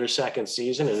 going into their second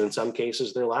season, and in some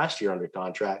cases their last year under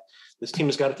contract, this team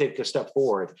has got to take a step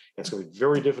forward. And it's going to be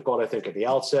very difficult, I think, at the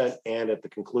outset and at the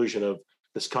conclusion of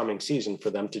this coming season for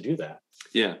them to do that.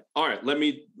 Yeah. All right. Let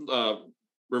me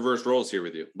reverse roles here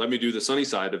with you. Let me do the sunny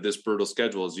side of this brutal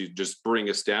schedule as you just bring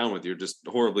us down with your just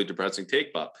horribly depressing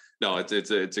take, Bob. No,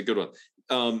 it's a good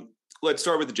one. Let's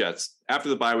start with the Jets. After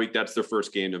the bye week, that's their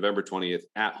first game, November 20th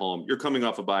at home. You're coming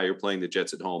off a bye. You're playing the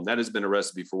Jets at home. That has been a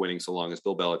recipe for winning so long as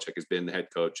Bill Belichick has been the head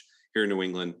coach here in New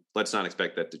England. Let's not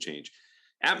expect that to change.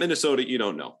 At Minnesota, you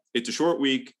don't know. It's a short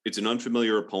week. It's an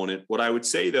unfamiliar opponent. What I would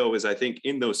say, though, is I think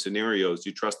in those scenarios,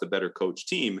 you trust the better coach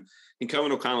team. And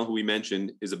Kevin O'Connell, who we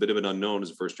mentioned, is a bit of an unknown as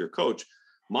a first-year coach.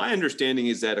 My understanding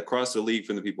is that across the league,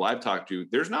 from the people I've talked to,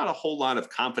 there's not a whole lot of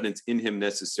confidence in him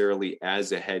necessarily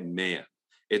as a head man.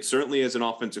 It's certainly as an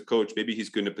offensive coach, maybe he's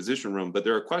good in a position room, but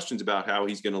there are questions about how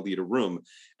he's going to lead a room.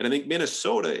 And I think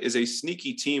Minnesota is a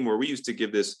sneaky team where we used to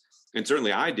give this, and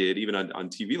certainly I did, even on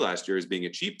TV last year, as being a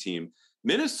cheap team.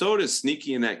 Minnesota is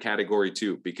sneaky in that category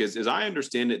too, because as I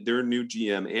understand it, their new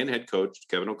GM and head coach,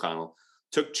 Kevin O'Connell,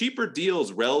 took cheaper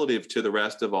deals relative to the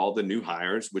rest of all the new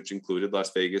hires, which included Las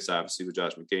Vegas, obviously with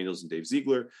Josh McDaniels and Dave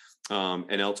Ziegler,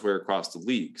 and elsewhere across the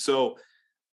league. So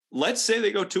let's say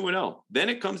they go 2-0. Then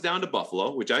it comes down to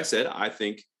Buffalo, which I said I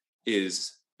think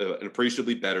is an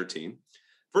appreciably better team.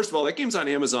 First of all, that game's on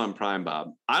Amazon Prime,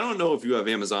 Bob. I don't know if you have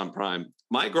Amazon Prime.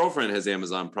 My girlfriend has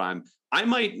Amazon Prime. I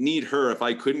might need her, if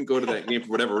I couldn't go to that game for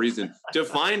whatever reason, to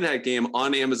find that game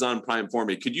on Amazon Prime for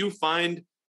me. Could you find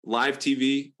live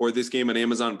TV or this game on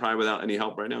Amazon Prime without any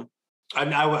help right now? I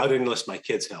didn't enlist my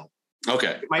kids' help.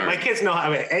 Okay. My kids know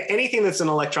anything that's an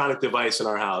electronic device in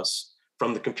our house,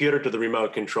 from the computer to the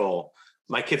remote control,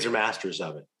 my kids are masters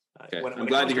of it. Okay. When I'm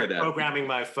glad to hear that. Programming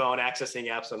my phone, accessing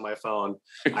apps on my phone,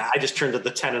 I just turned to the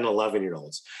 10 and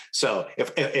 11-year-olds. So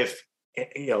if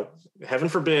heaven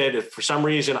forbid, if for some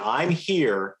reason I'm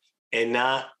here and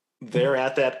not there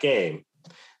at that game,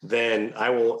 then I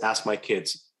will ask my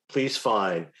kids, please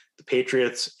find the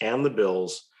Patriots and the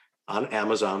Bills on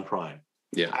Amazon Prime.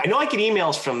 Yeah, I know I get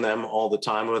emails from them all the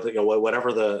time with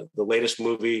whatever the latest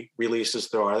movie releases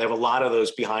there are. They have a lot of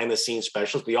those behind the scenes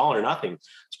specials. The All or Nothing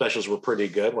specials were pretty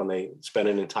good when they spent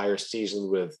an entire season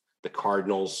with the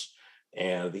Cardinals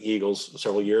and the Eagles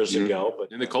several years ago.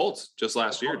 But and the Colts just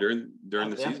last year during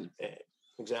the season.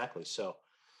 Exactly. So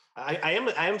I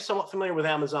am somewhat familiar with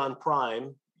Amazon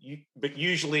Prime, but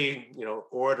usually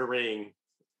ordering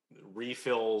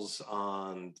refills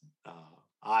on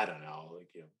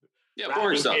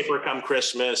boring stuff. Paper come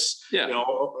Christmas. Yeah.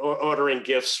 Ordering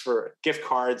gift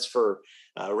cards for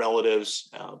relatives.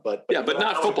 But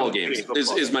not football games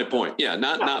is my point. Yeah,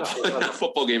 not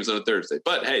football games on a Thursday.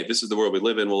 But hey, this is the world we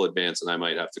live in. We'll advance, and I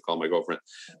might have to call my girlfriend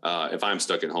if I'm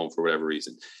stuck at home for whatever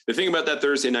reason. The thing about that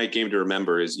Thursday night game to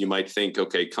remember is you might think,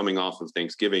 okay, coming off of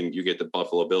Thanksgiving, you get the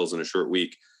Buffalo Bills in a short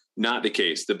week. Not the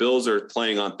case. The Bills are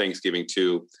playing on Thanksgiving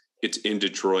too. It's in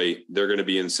Detroit. They're going to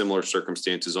be in similar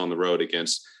circumstances on the road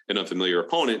against an unfamiliar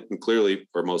opponent, and clearly,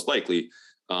 or most likely,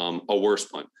 a worse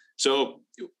one. So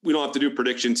we don't have to do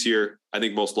predictions here. I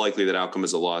think most likely that outcome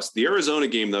is a loss. The Arizona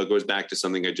game, though, goes back to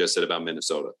something I just said about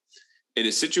Minnesota. In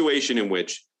a situation in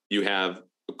which you have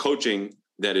coaching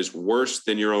that is worse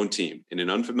than your own team and an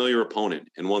unfamiliar opponent,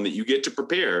 and one that you get to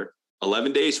prepare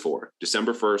 11 days for,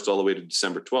 December 1st all the way to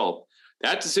December 12th,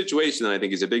 that's a situation that I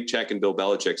think is a big check in Bill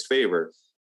Belichick's favor.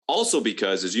 Also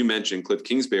because, as you mentioned, Cliff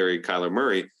Kingsbury and Kyler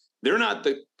Murray, they're not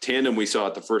the tandem we saw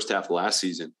at the first half of last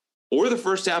season or the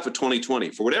first half of 2020.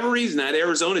 For whatever reason, that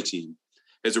Arizona team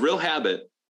has a real habit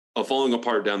of falling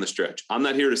apart down the stretch. I'm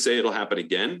not here to say it'll happen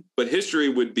again, but history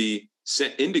would be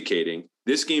indicating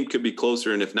this game could be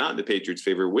closer, and if not in the Patriots'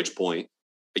 favor, at which point,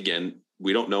 again,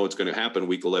 we don't know what's going to happen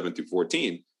week 11 through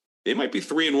 14. They might be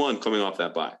 3-1 coming off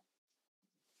that bye.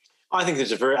 I think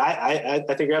there's I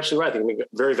think you're absolutely right. I think we make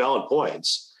very valid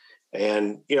points.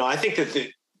 And, I think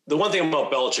that the one thing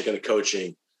about Belichick and the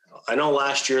coaching, I know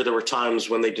last year there were times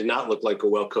when they did not look like a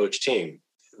well-coached team.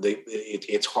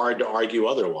 It's hard to argue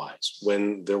otherwise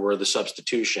when there were the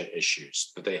substitution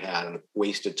issues that they had and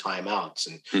wasted timeouts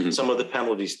and some of the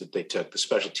penalties that they took, the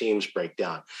special teams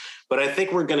breakdown. But I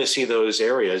think we're going to see those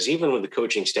areas, even with the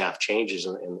coaching staff changes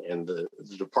and the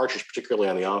departures, particularly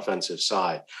on the offensive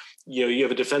side. You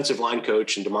have a defensive line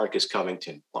coach in DeMarcus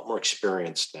Covington, a lot more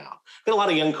experienced now. Been a lot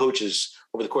of young coaches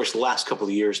over the course of the last couple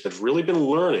of years that have really been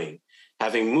learning,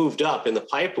 having moved up in the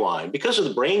pipeline because of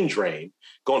the brain drain,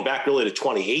 going back really to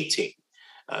 2018.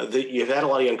 You've had a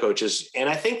lot of young coaches, and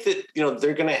I think that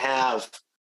they're going to have,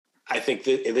 I think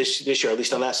that this year, at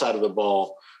least on that side of the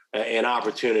ball, an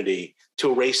opportunity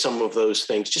to erase some of those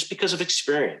things just because of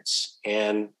experience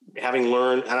and having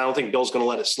learned. And I don't think Bill's going to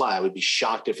let it slide. I would be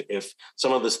shocked if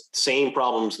some of the same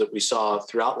problems that we saw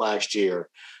throughout last year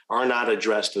are not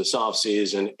addressed this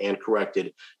offseason and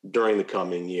corrected during the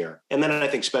coming year. And then I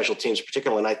think special teams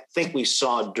particularly, and I think we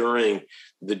saw during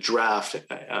the draft,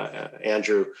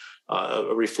 Andrew,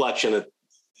 a reflection that,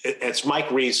 as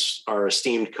Mike Reese, our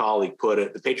esteemed colleague, put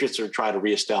it, the Patriots are trying to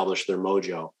reestablish their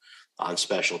mojo on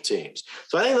special teams.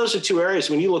 So I think those are two areas.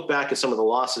 When you look back at some of the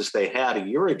losses they had a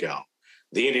year ago,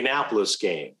 the Indianapolis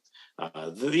game,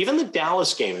 even the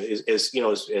Dallas game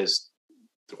is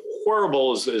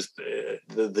horrible as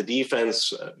the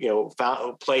defense,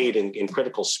 played in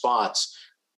critical spots,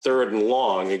 3rd and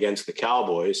long against the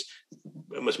Cowboys.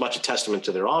 It was much a testament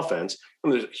to their offense.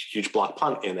 And there's a huge block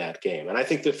punt in that game. And I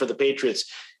think that for the Patriots,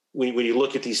 when you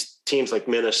look at these teams like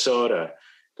Minnesota,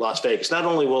 Las Vegas, not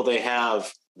only will they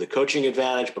have the coaching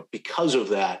advantage, but because of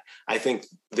that, I think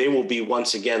they will be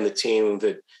once again the team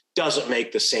that doesn't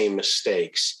make the same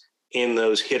mistakes in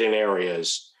those hidden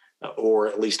areas, or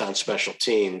at least on special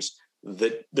teams,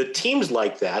 that the teams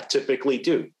like that typically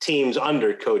do. Teams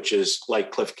under coaches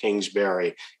like Cliff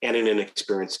Kingsbury and an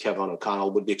inexperienced Kevin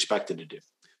O'Connell would be expected to do.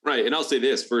 Right. And I'll say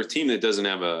this, for a team that doesn't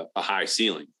have a high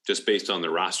ceiling, just based on the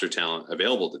roster talent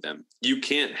available to them, you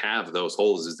can't have those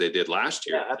holes as they did last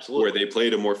year. Yeah, absolutely. Where they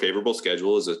played a more favorable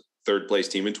schedule as a 3rd place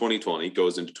team in 2020,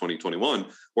 goes into 2021,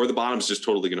 or the bottom's just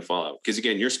totally going to fall out. Because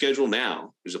again, your schedule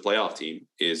now, as a playoff team,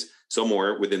 is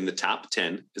somewhere within the top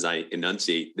 10, as I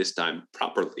enunciate this time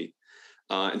properly,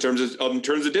 in terms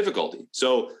of difficulty.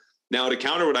 So now, to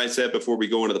counter what I said before we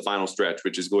go into the final stretch,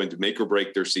 which is going to make or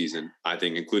break their season, I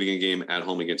think, including a game at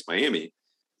home against Miami,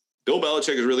 Bill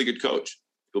Belichick is a really good coach.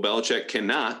 Bill Belichick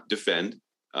cannot defend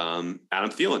Adam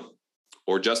Thielen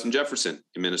or Justin Jefferson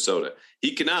in Minnesota.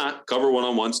 He cannot cover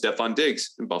one-on-one Stephon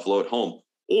Diggs in Buffalo at home,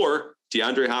 or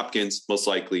DeAndre Hopkins, most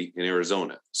likely in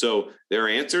Arizona. So there are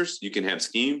answers. You can have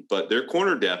scheme, but their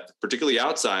corner depth, particularly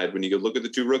outside, when you go look at the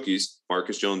 2 rookies,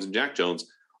 Marcus Jones and Jack Jones,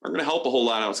 are going to help a whole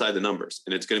lot outside the numbers.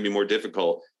 And it's going to be more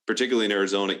difficult, particularly in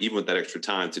Arizona, even with that extra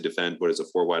time to defend what is a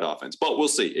 4-wide offense. But we'll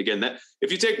see. Again, that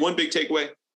if you take one big takeaway,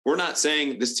 we're not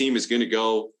saying this team is going to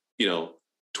go,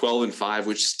 12-5,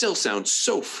 which still sounds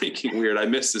so freaking weird. I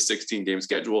missed the 16-game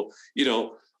schedule,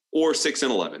 or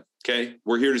 6-11. Okay.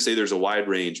 We're here to say there's a wide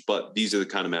range, but these are the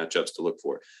kind of matchups to look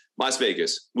for. Las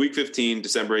Vegas, week 15,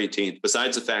 December 18th,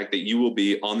 besides the fact that you will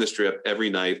be on the strip every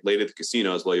night late at the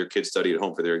casinos while your kids study at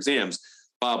home for their exams.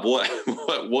 Bob, what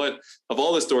of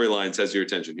all the storylines has your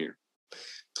attention here?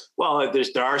 Well,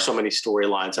 there are so many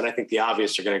storylines, and I think the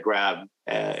obvious are going to grab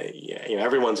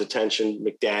everyone's attention.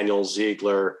 McDaniels,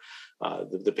 Ziegler,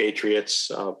 the Patriots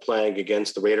playing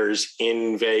against the Raiders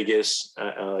in Vegas.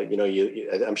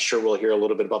 I'm sure we'll hear a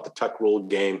little bit about the Tuck Rule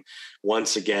game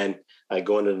once again,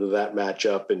 going into that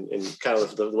matchup and kind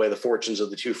of the way the fortunes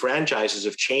of the two franchises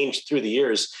have changed through the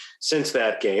years since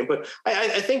that game. But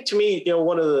I think, to me,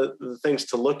 one of the things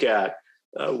to look at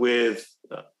with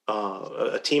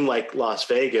a team like Las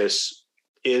Vegas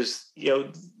is,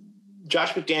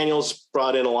 Josh McDaniels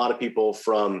brought in a lot of people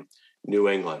from New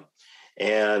England.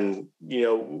 And,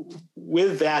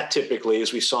 with that, typically,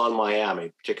 as we saw in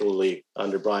Miami, particularly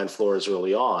under Brian Flores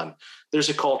early on, there's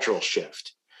a cultural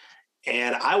shift.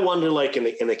 And I wonder, like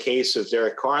in the case of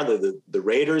Derek Carr, the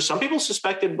Raiders, some people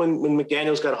suspected when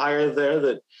McDaniels got hired there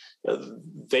that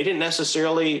they didn't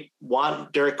necessarily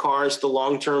want Derek Carr as the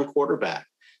long-term quarterback,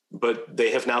 but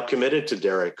they have now committed to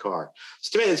Derek Carr.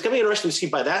 So to me, it's going to be interesting to see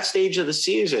by that stage of the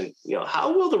season,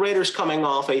 how will the Raiders, coming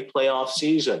off a playoff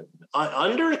season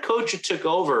under a coach who took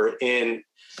over in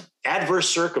adverse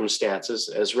circumstances,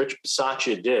 as Rich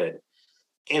Bisaccia did,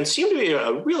 and seemed to be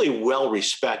a really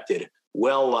well-respected,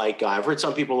 well-liked guy. I've heard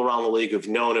some people around the league have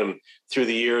known him through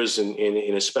the years in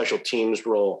a special teams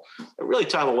role. I really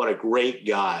talk about what a great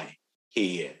guy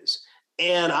he is.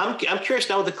 And I'm curious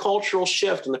now with the cultural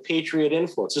shift and the Patriot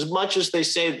influence, as much as they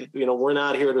say that, we're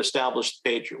not here to establish the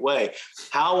Patriot way,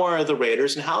 how are the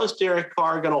Raiders and how is Derek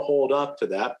Carr going to hold up to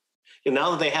that? And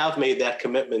now that they have made that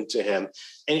commitment to him,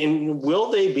 and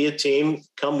will they be a team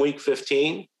come week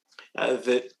 15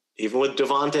 that, even with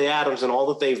Davante Adams and all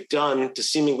that they've done to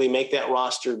seemingly make that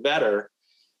roster better,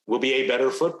 will be a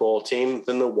better football team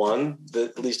than the one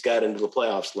that at least got into the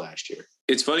playoffs last year?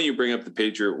 It's funny you bring up the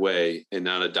Patriot way and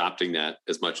not adopting that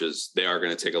as much as they are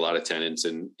going to take a lot of tenets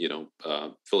and,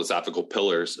 philosophical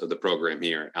pillars of the program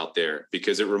here out there,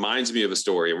 because it reminds me of a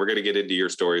story, and we're going to get into your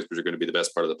stories, which are going to be the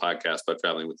best part of the podcast about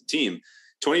traveling with the team.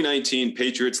 2019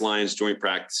 Patriots Lions joint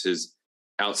practices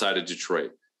outside of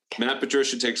Detroit. Matt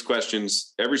Patricia takes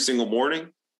questions every single morning,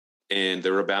 and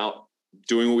they're about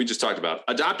doing what we just talked about,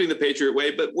 adopting the Patriot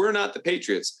way, but we're not the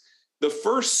Patriots. The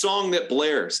first song that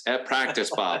blares at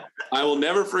practice, Bob, I will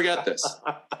never forget this,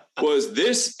 was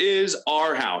 "This Is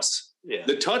Our House." Yeah.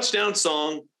 The touchdown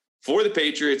song for the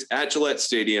Patriots at Gillette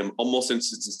Stadium, almost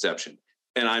since its inception.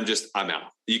 And I'm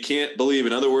out. You can't believe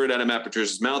another word out of Matt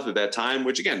Patricia's mouth at that time,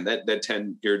 which again, that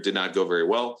 10 year did not go very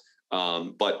well.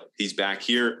 But he's back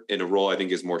here in a role I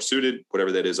think is more suited,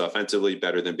 whatever that is offensively,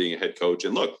 better than being a head coach.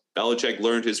 And look, Belichick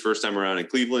learned his first time around in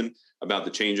Cleveland about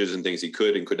the changes and things he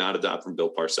could and could not adopt from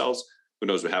Bill Parcells. Who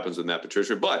knows what happens with Matt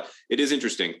Patricia? But it is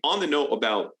interesting. On the note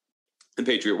about the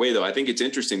Patriot way, though, I think it's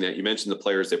interesting that you mentioned the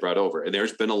players they brought over, and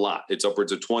there's been a lot. It's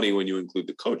upwards of 20 when you include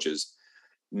the coaches.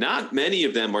 Not many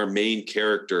of them are main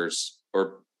characters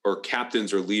or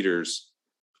captains or leaders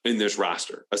in this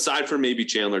roster, aside from maybe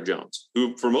Chandler Jones,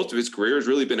 who for most of his career has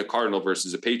really been a Cardinal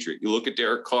versus a Patriot. You look at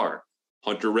Derek Carr,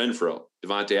 Hunter Renfrow,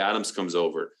 Davante Adams comes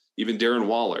over, even Darren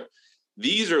Waller.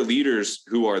 These are leaders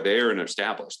who are there and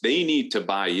established. They need to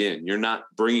buy in. You're not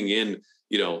bringing in,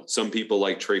 some people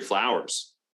like Trey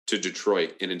Flowers to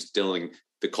Detroit and instilling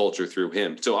the culture through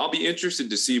him. So I'll be interested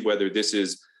to see whether this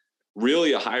is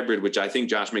really a hybrid, which I think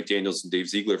Josh McDaniels and Dave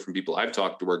Ziegler, from people I've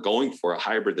talked to, are going for a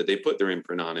hybrid that they put their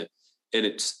imprint on it. And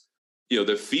it's,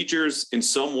 the features in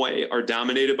some way are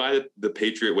dominated by the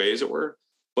Patriot way, as it were.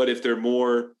 But if they're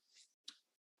more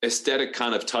aesthetic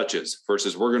kind of touches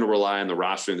versus we're going to rely on the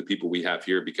roster and the people we have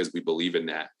here because we believe in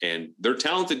that. And they're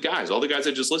talented guys. All the guys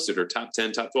I just listed are top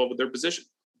 10, top 12 at their position.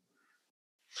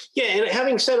 Yeah. And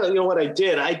having said, what I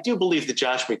did, I do believe that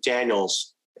Josh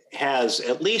McDaniels has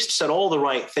at least said all the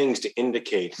right things to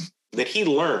indicate that he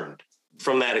learned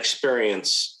from that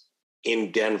experience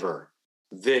in Denver,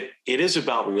 that it is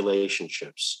about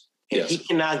relationships. And yes, he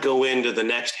cannot go into the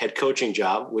next head coaching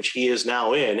job, which he is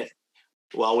now in,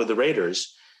 while with the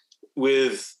Raiders,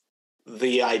 with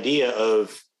the idea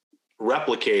of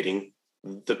replicating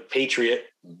the Patriot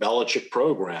Belichick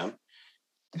program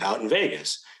out in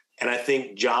Vegas. And I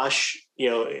think Josh,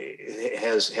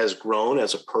 has grown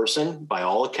as a person by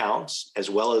all accounts, as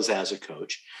well as a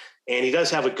coach. And he does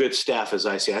have a good staff, as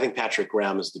I see. I think Patrick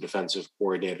Graham is the defensive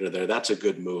coordinator there. That's a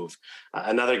good move.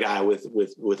 Another guy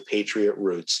with Patriot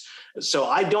roots. So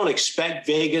I don't expect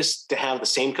Vegas to have the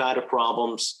same kind of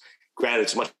problems. Granted,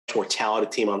 it's a much more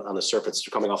talented team on the surface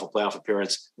coming off a playoff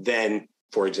appearance than,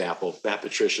 for example, Matt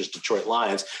Patricia's Detroit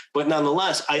Lions. But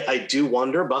nonetheless, I do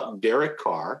wonder about Derek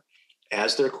Carr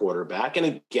as their quarterback. And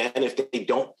again, if they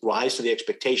don't rise to the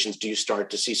expectations, do you start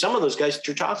to see some of those guys that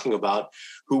you're talking about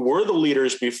who were the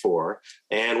leaders before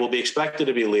and will be expected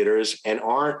to be leaders and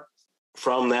aren't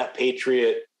from that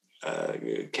Patriot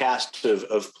cast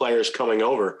of players coming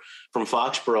over from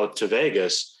Foxborough to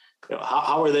Vegas?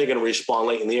 How are they going to respond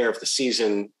late in the year if the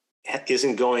season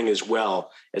isn't going as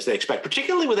well as they expect,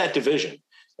 particularly with that division,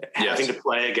 having to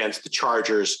play against the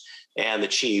Chargers and the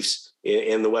Chiefs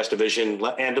in the West Division,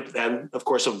 and of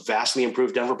course, a vastly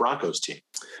improved Denver Broncos team.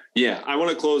 Yeah, I want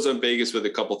to close on Vegas with a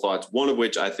couple thoughts, one of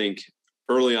which I think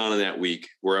early on in that week,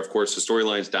 where, of course, the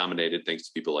storylines dominated, thanks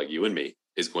to people like you and me,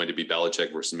 is going to be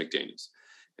Belichick versus McDaniels.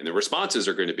 And the responses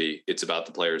are going to be, it's about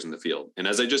the players in the field. And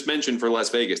as I just mentioned for Las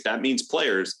Vegas, that means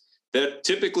players that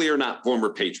typically are not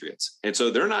former Patriots. And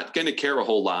so they're not going to care a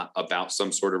whole lot about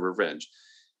some sort of revenge.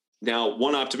 Now,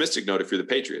 one optimistic note, if you're the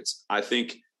Patriots, I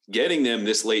think getting them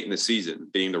this late in the season,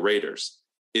 being the Raiders,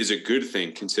 is a good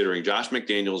thing considering Josh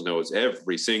McDaniels knows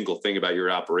every single thing about your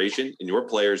operation and your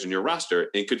players and your roster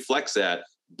and could flex that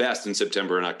best in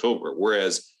September and October.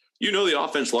 Whereas, the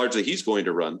offense largely he's going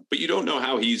to run, but you don't know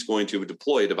how he's going to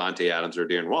deploy Devontae Adams or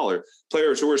Darren Waller,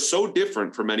 players who are so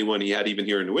different from anyone he had even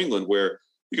here in New England, where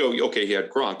you go, okay, he had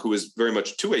Gronk, who is very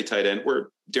much a two-way tight end, where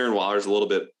Darren Waller is a little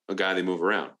bit a guy they move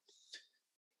around.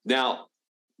 Now,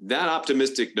 that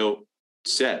optimistic note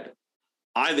said,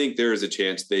 I think there is a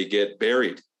chance they get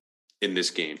buried in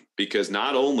this game because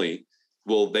not only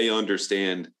will they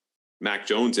understand Mac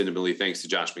Jones intimately thanks to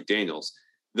Josh McDaniels,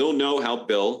 they'll know how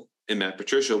Bill and Matt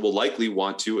Patricia will likely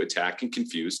want to attack and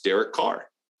confuse Derek Carr.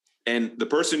 And the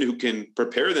person who can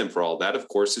prepare them for all that, of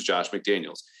course, is Josh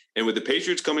McDaniels. And with the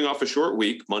Patriots coming off a short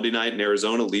week, Monday night in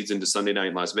Arizona leads into Sunday night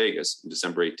in Las Vegas on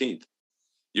December 18th.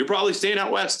 You're probably staying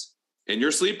out west and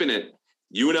you're sleeping at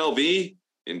UNLV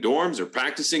in dorms or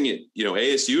practicing at,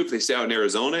 ASU. If they stay out in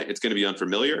Arizona, it's going to be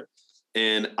unfamiliar.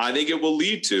 And I think it will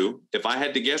lead to, if I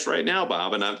had to guess right now,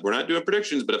 Bob, and we're not doing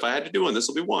predictions, but if I had to do one, this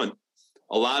will be one,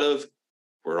 a lot of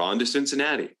we're on to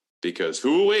Cincinnati because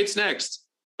who awaits next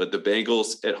but the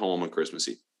Bengals at home on Christmas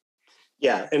Eve.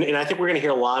 Yeah, and I think we're going to hear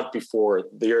a lot before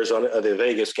the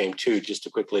Vegas game too, just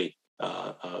to quickly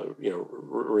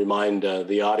remind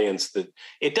the audience that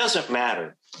it doesn't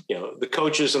matter, the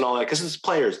coaches and all that, because it's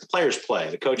players. The players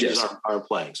play. The coaches aren't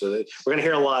playing. So we're going to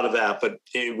hear a lot of that, but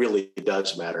it really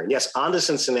does matter. And yes, on to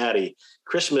Cincinnati,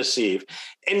 Christmas Eve.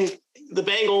 And the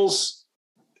Bengals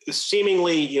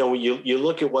seemingly, you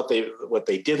look at what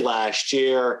they did last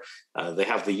year. They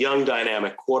have the young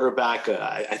dynamic quarterback.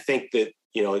 I think that,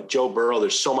 Joe Burrow,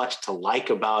 there's so much to like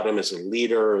about him as a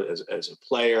leader, as a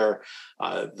player.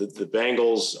 The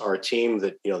Bengals are a team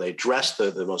that, they address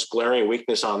the most glaring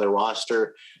weakness on their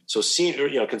roster. So,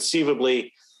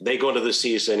 conceivably, they go into the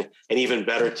season an even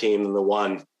better team than the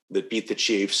one that beat the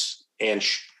Chiefs and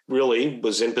really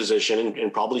was in position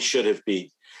and probably should have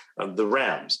beat the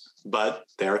Rams. But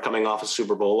they're coming off a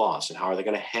Super Bowl loss, and how are they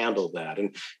going to handle that?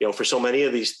 And for so many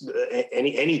of these,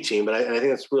 any team, but I think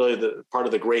that's really the part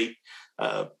of the great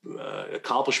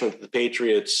accomplishment that the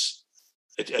Patriots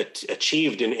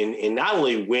achieved in not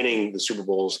only winning the Super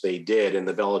Bowls they did in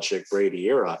the Belichick-Brady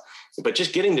era, but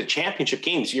just getting to championship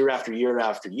games year after year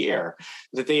after year.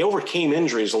 That they overcame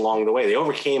injuries along the way, they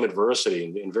overcame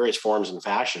adversity in various forms and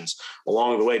fashions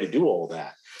along the way to do all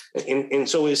that. And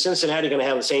so is Cincinnati going to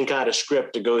have the same kind of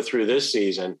script to go through this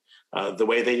season the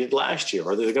way they did last year?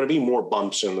 Or are there going to be more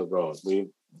bumps in the road? The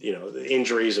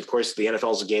injuries, of course, the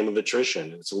NFL is a game of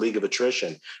attrition. It's a league of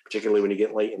attrition, particularly when you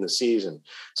get late in the season.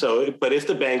 So, but if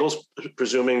the Bengals,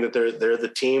 presuming that they're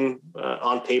the team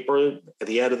on paper at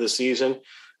the end of the season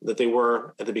that they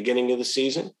were at the beginning of the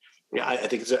season, I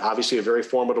think it's obviously a very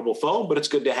formidable foe, but it's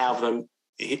good to have them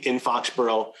in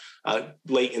Foxborough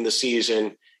late in the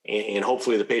season. And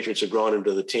hopefully the Patriots have grown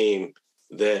into the team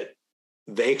that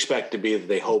they expect to be, that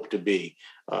they hope to be.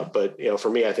 But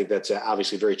for me, I think that's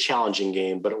obviously a very challenging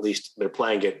game, but at least they're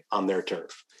playing it on their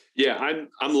turf. Yeah,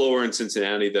 I'm lower in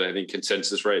Cincinnati than I think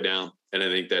consensus right now. And I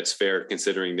think that's fair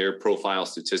considering their profile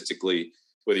statistically,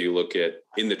 whether you look at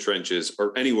in the trenches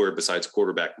or anywhere besides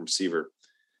quarterback and receiver,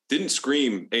 didn't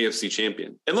scream AFC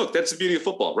champion. And look, that's the beauty of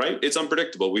football, right? It's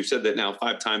unpredictable. We've said that now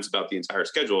 5 times about the entire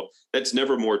schedule. That's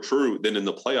never more true than in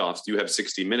the playoffs. You have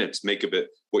 60 minutes, make of it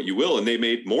what you will. And they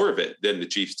made more of it than the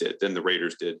Chiefs did, than the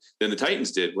Raiders did, than the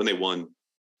Titans did when they won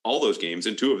all those games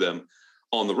and 2 of them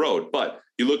on the road. But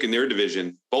you look in their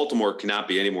division, Baltimore cannot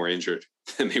be any more injured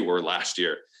than they were last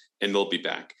year, and they'll be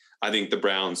back. I think the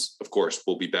Browns, of course,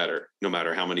 will be better no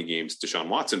matter how many games Deshaun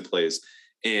Watson plays.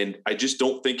 And I just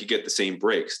don't think you get the same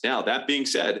breaks. Now, that being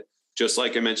said, just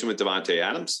like I mentioned with Devontae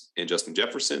Adams and Justin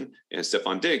Jefferson and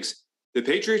Stephon Diggs, the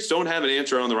Patriots don't have an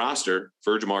answer on the roster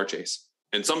for Jamar Chase.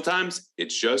 And sometimes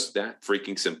it's just that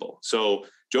freaking simple. So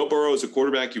Joe Burrow is a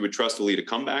quarterback you would trust to lead a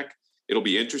comeback. It'll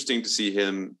be interesting to see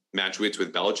him match wits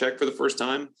with Belichick for the first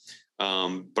time.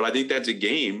 But I think that's a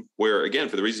game where, again,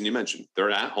 for the reason you mentioned,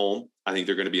 they're at home. I think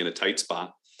they're going to be in a tight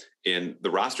spot. And the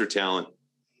roster talent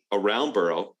around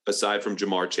Burrow, aside from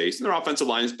Jamar Chase, and their offensive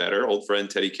line is better. Old friend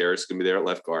Teddy Karras can be there at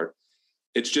left guard.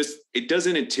 It's just, it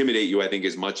doesn't intimidate you, I think,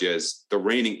 as much as the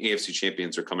reigning AFC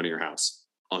champions are coming to your house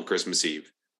on Christmas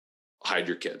Eve. Hide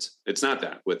your kids. It's not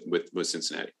that with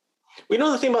Cincinnati. We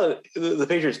know the thing about the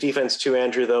Patriots defense too,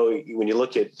 Andrew, though, when you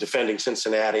look at defending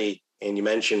Cincinnati and you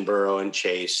mentioned Burrow and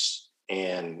Chase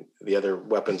and the other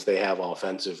weapons they have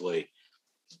offensively,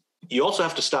 you also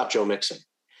have to stop Joe Mixon.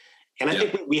 And I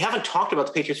think we haven't talked about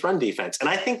the Patriots run defense. And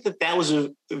I think that was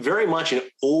very much an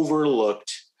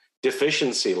overlooked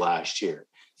deficiency last year.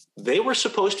 They were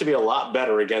supposed to be a lot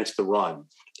better against the run.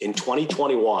 in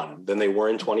 2021 than they were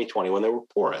in 2020 when they were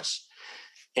porous.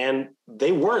 And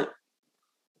they weren't,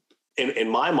 in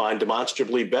my mind,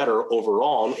 demonstrably better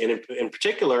overall. And in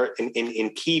particular, in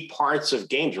key parts of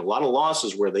games, a lot of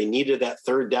losses where they needed that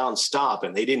third down stop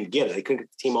and they didn't get it. They couldn't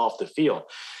get the team off the field.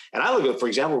 And I look at, for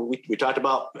example, we talked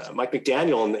about Mike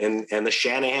McDaniel and the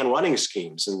Shanahan running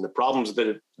schemes and the problems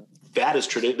that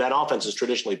that offense has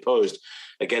traditionally posed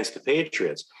against the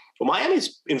Patriots. Well,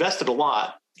 Miami's invested a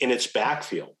lot in its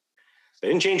backfield. They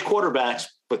didn't change quarterbacks,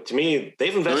 but to me,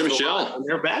 they've invested a lot in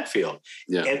their backfield.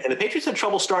 Yeah. And the Patriots had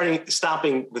trouble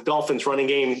stopping the Dolphins' running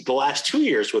game the last 2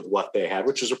 years with what they had,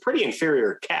 which was a pretty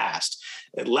inferior cast,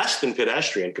 less than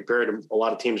pedestrian compared to a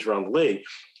lot of teams around the league.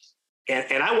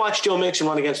 And I watched Joe Mixon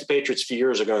run against the Patriots a few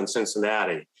years ago in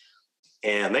Cincinnati,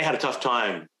 and they had a tough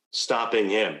time stopping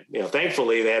him.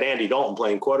 Thankfully, they had Andy Dalton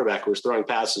playing quarterback who was throwing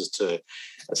passes to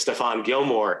Stephon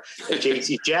Gilmore and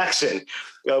J.C. Jackson.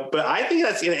 But I think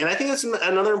that's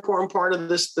another important part of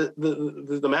this, the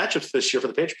matchups this year for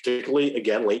the Patriots, particularly,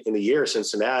 again, late in the year,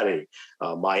 Cincinnati,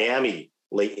 Miami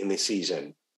late in the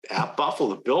season. At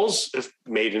Buffalo, the Bills have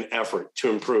made an effort to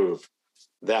improve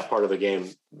that part of the game.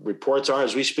 Reports are,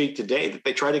 as we speak today, that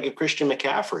they try to get Christian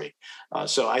McCaffrey.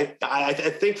 So I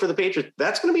think for the Patriots,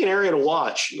 that's going to be an area to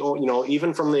watch.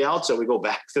 Even from the outset, we go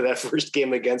back to that first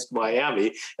game against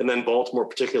Miami and then Baltimore,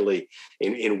 particularly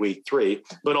in week 3,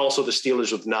 but also the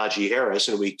Steelers with Najee Harris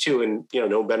in week 2. And,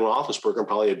 no Ben Roethlisberger,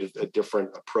 probably a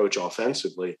different approach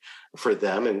offensively for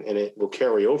them. And it will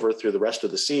carry over through the rest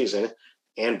of the season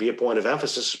and be a point of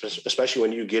emphasis, especially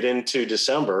when you get into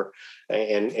December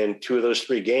and 2 of those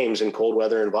 3 games in cold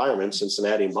weather environments,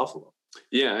 Cincinnati and Buffalo.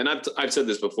 Yeah, and I've said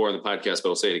this before on the podcast, but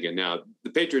I'll say it again now.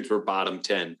 The Patriots were bottom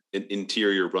 10 in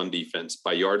interior run defense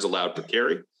by yards allowed per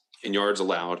carry and yards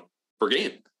allowed per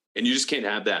game. And you just can't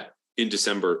have that in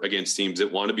December against teams that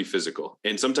want to be physical.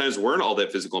 And sometimes weren't all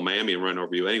that physical in Miami and run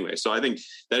over you anyway. So I think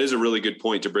that is a really good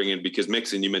point to bring in, because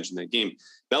Mixon, you mentioned that game,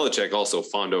 Belichick also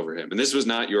fawned over him. And this was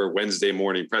not your Wednesday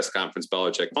morning press conference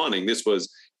Belichick fawning. This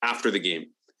was after the game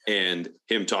and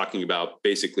him talking about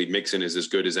basically Mixon is as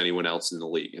good as anyone else in the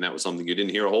league. And that was something you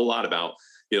didn't hear a whole lot about,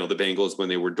 the Bengals when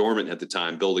they were dormant at the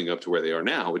time, building up to where they are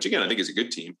now, which again, I think is a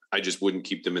good team. I just wouldn't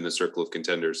keep them in the circle of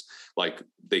contenders like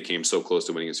they came so close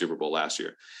to winning a Super Bowl last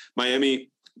year. Miami,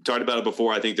 talked about it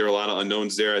before. I think there are a lot of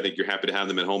unknowns there. I think you're happy to have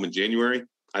them at home in January.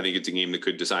 I think it's a game that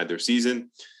could decide their season.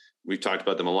 We've talked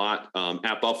about them a lot.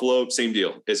 At Buffalo, same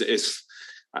deal.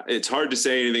 It's hard to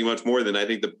say anything much more than I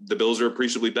think the Bills are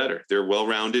appreciably better. They're a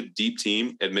well-rounded, deep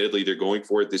team. Admittedly, they're going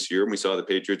for it this year. And we saw the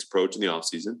Patriots' approach in the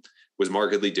offseason was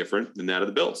markedly different than that of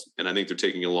the Bills. And I think they're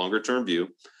taking a longer-term view.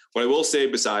 What I will say,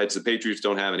 besides the Patriots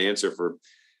don't have an answer for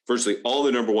virtually all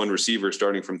the number 1 receivers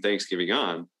starting from Thanksgiving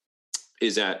on,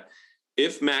 is that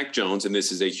if Mac Jones, and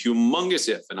this is a humongous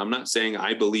if, and I'm not saying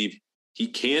I believe he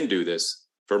can do this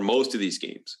for most of these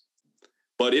games,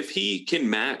 but if he can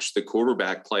match the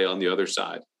quarterback play on the other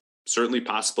side, certainly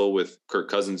possible with Kirk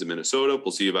Cousins in Minnesota.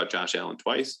 We'll see about Josh Allen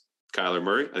twice, Kyler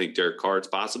Murray. I think Derek Carr, it's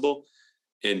possible.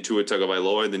 And Tua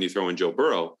Tagovailoa, and then you throw in Joe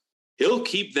Burrow. He'll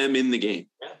keep them in the game.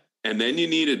 And then you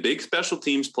need a big special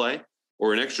teams play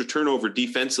or an extra turnover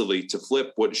defensively to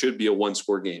flip what should be a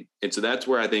 1-score game. And so that's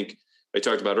where I think I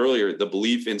talked about earlier, the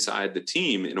belief inside the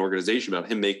team and organization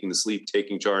about him making the leap,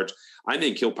 taking charge. I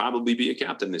think he'll probably be a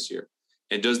captain this year.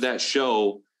 And does that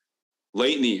show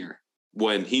late in the year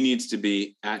when he needs to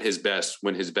be at his best,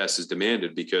 when his best is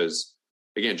demanded? Because,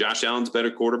 again, Josh Allen's a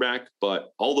better quarterback,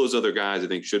 but all those other guys I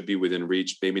think should be within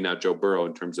reach, maybe not Joe Burrow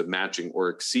in terms of matching or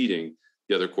exceeding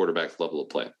the other quarterback's level of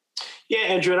play. Yeah,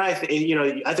 Andrew, and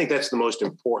I think that's the most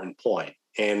important point.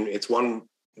 And it's one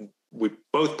we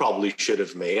both probably should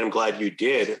have made. I'm glad you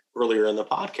did earlier in the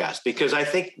podcast, because I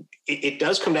think it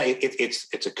does come down. It's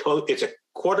a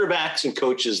quarterbacks and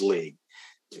coaches league.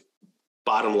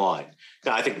 Bottom line.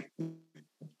 Now, I think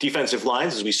defensive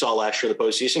lines, as we saw last year in the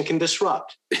postseason, can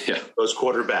disrupt those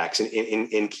quarterbacks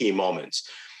in key moments.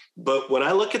 But when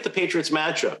I look at the Patriots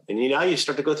matchup, and you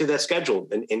start to go through that schedule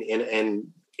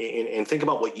and think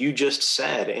about what you just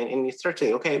said, and you start to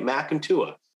think, okay, Mac and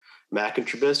Tua, Mac and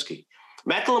Trubisky,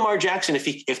 Mac and Lamar Jackson,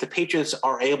 if the Patriots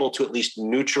are able to at least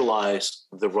neutralize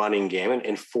the running game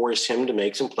and force him to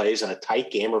make some plays in a tight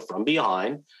game or from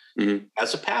behind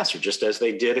as a passer, just as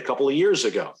they did a couple of years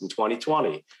ago in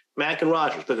 2020, Mac and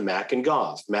Rodgers, but the Mac and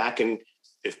Goff, Mac and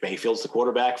if Mayfield's the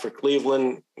quarterback for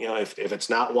Cleveland, if it's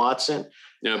not Watson.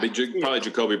 Probably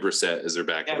Jacoby Brissett is their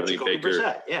backup. I think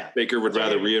Baker would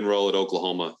rather re-enroll at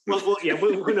Oklahoma. Well,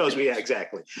 who knows? Yeah,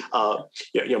 exactly.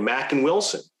 Mac and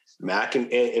Wilson, Mac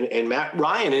and Matt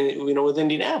Ryan, with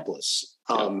Indianapolis.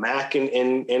 Mac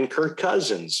and Kirk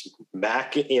Cousins,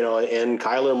 Mac, and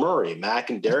Kyler Murray, Mac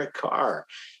and Derek Carr,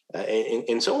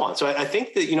 and so on. So I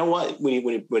think that, when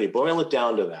you boil it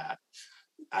down to that,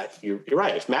 you're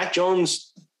right. If Mac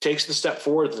Jones takes the step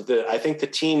forward that I think the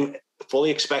team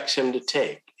fully expects him to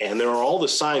take, and there are all the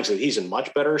signs that he's in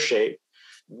much better shape.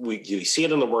 You see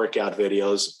it in the workout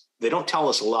videos. They don't tell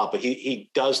us a lot, but he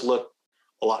does look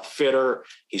a lot fitter.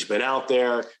 He's been out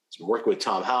there. He's been working with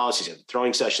Tom House. He's had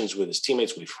throwing sessions with his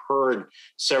teammates. We've heard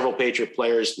several Patriot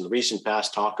players in the recent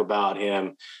past talk about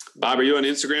him. Bob, are you on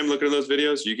Instagram looking at those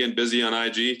videos? You getting busy on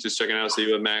IG, just checking out, see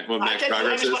what Mac's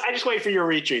progress is? I just wait for your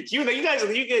retweets. You guys,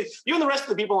 you and the rest of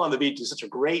the people on the beat do such a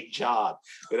great job.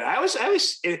 But I'm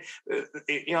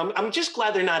just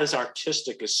glad they're not as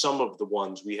artistic as some of the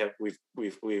ones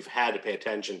we've had to pay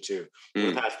attention to.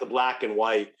 Past the black and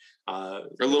white. A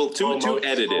little too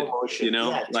edited,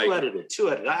 too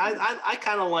edited. I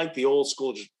kind of like the old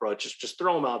school approach. Just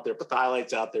throw them out there, put the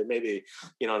highlights out there, maybe,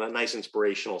 a nice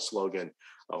inspirational slogan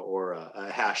or a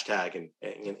hashtag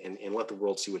and let the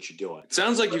world see what you're doing. It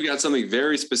sounds like you've got something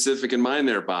very specific in mind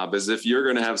there, Bob, as if you're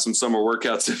going to have some summer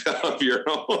workouts of your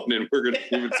own and we're going to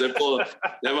keep it simple and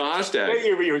have a hashtag.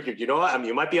 You know what?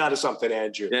 You might be onto something,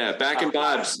 Andrew. Yeah. Back in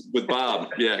Bob's with Bob.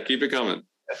 Yeah. Keep it coming.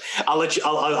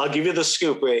 I'll give you the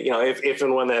scoop, if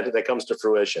and when that comes to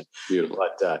fruition. Beautiful.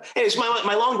 But it's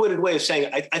my long-winded way of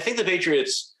saying I think the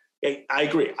Patriots. I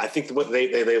agree. I think what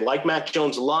they like Mac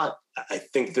Jones a lot. I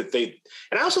think that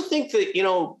and I also think that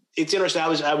it's interesting.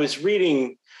 I was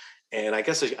reading, and I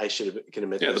guess I can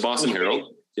admit. Yeah, the Boston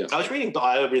Herald. Yeah, I read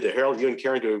the Herald. You and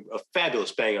Karen do a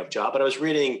fabulous bang-up job. But I was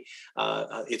reading,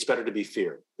 "It's Better to Be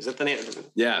Feared." Is that the name?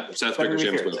 Yeah, Seth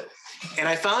James. And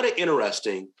I found it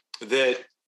interesting that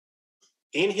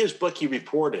in his book he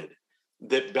reported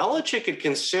that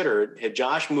Belichick had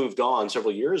Josh moved on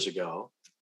several years ago,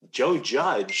 Joe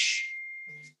Judge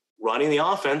running the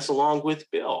offense along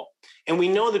with Bill. And we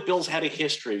know that Bill's had a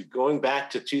history going back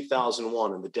to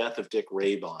 2001 and the death of Dick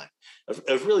Rabine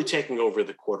of really taking over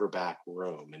the quarterback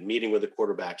room and meeting with the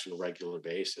quarterbacks on a regular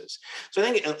basis. So I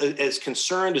think as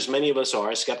concerned as many of us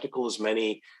are, as skeptical as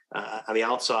many on the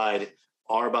outside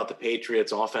are about the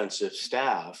Patriots offensive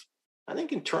staff, I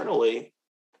think internally,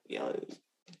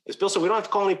 as Bill said, we don't have to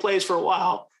call any plays for a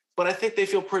while, but I think they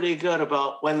feel pretty good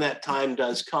about when that time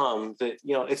does come that,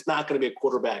 it's not going to be a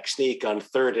quarterback sneak on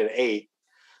 3rd and 8,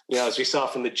 as we saw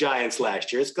from the Giants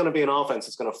last year. It's going to be an offense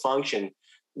that's going to function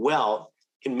well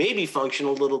and maybe function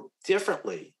a little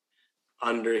differently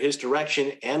under his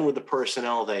direction and with the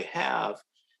personnel they have.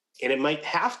 And it might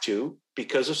have to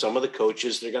because of some of the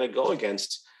coaches they're going to go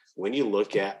against when you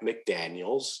look at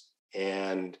McDaniels.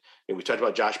 And we talked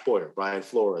about Josh Boyer, Brian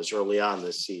Flores early on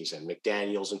this season,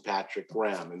 McDaniels and Patrick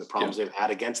Graham, and the problems they've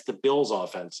had against the Bills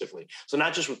offensively. So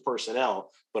not just with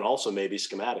personnel, but also maybe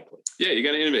schematically. Yeah, you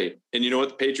got to innovate. And you know what?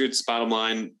 The Patriots, bottom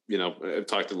line, I've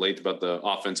talked at length about the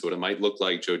offense, what it might look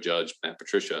like, Joe Judge, Matt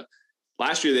Patricia.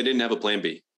 Last year, they didn't have a plan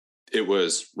B. It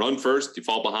was run first, you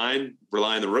fall behind,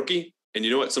 rely on the rookie. And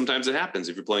you know what? Sometimes it happens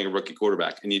if you're playing a rookie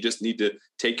quarterback and you just need to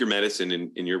take your medicine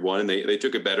in year one. And they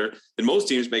took it better than most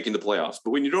teams making the playoffs.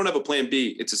 But when you don't have a plan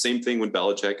B, it's the same thing when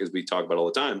Belichick, as we talk about all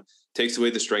the time, takes away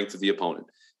the strength of the opponent.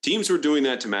 Teams were doing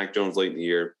that to Mac Jones late in the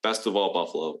year, best of all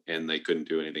Buffalo, and they couldn't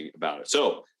do anything about it.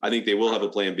 So I think they will have a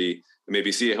plan B and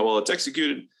maybe see how well it's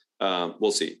executed.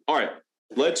 We'll see. All right,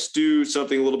 let's do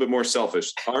something a little bit more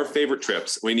selfish. Our favorite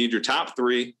trips. We need your top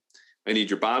 3. I need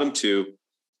your bottom 2.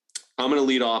 I'm going to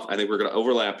lead off. I think we're going to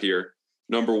overlap here.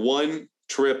 Number 1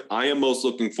 trip I am most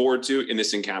looking forward to, and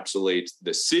this encapsulates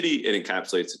the city. It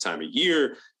encapsulates the time of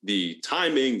year, the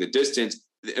timing, the distance,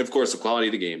 and of course, the quality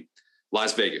of the game.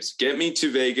 Las Vegas. Get me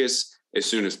to Vegas as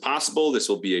soon as possible. This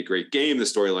will be a great game. The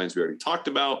storylines we already talked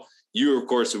about. You, of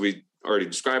course, we already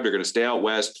described, are going to stay out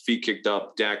west, feet kicked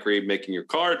up, daiquiri, making your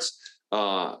cards.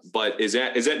 But is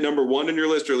that number 1 on your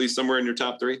list, or at least somewhere in your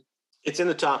top 3? It's in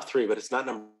the top 3, but it's not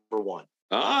number 1.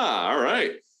 All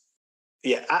right.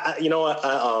 Yeah, I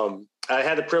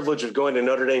had the privilege of going to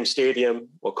Notre Dame Stadium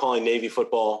while calling Navy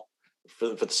football for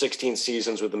the 16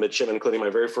 seasons with the midshipmen, including my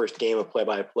very first game of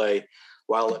play-by-play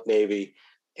while at Navy.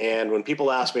 And when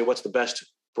people ask me what's the best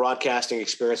broadcasting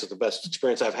experience, what's the best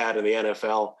experience I've had in the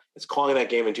NFL, it's calling that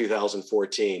game in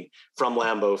 2014 from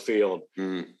Lambeau Field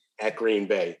at Green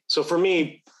Bay. So for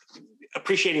me,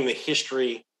 appreciating the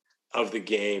history of the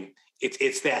game,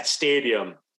 it's that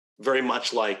stadium, very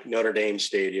much like Notre Dame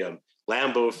Stadium,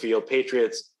 Lambeau Field,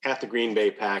 Patriots at the Green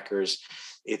Bay Packers.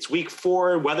 It's week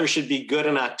 4. Weather should be good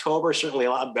in October, certainly a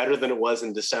lot better than it was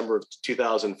in December of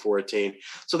 2014.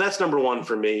 So that's number 1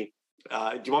 for me.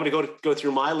 Do you want me to go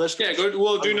through my list? Yeah, go.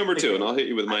 We'll do number 2, and I'll hit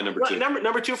you with my number 2.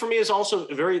 Number 2 for me is also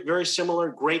very, very similar.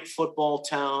 Great football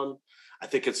town. I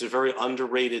think it's a very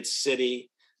underrated city.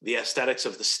 The aesthetics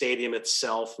of the stadium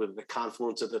itself, with the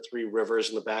confluence of the 3 rivers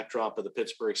and the backdrop of the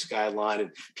Pittsburgh skyline and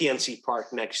PNC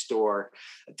Park next door.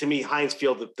 To me, Heinz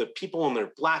Field, the people in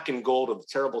their black and gold with the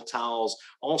terrible towels,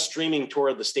 all streaming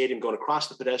toward the stadium, going across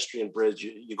the pedestrian bridge.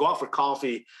 You go out for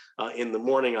coffee in the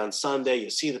morning on Sunday. You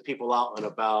see the people out and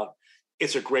about.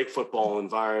 It's a great football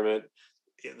environment.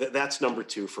 That's number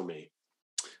 2 for me.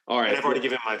 All right. And I've already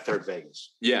given my third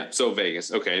Vegas. Yeah. So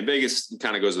Vegas. Okay. And Vegas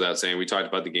kind of goes without saying. We talked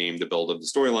about the game, the build of the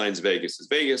storylines. Vegas is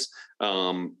Vegas.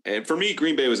 And for me,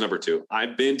 Green Bay was number 2.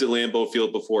 I've been to Lambeau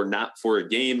Field before, not for a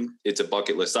game. It's a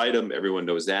bucket list item. Everyone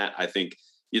knows that. I think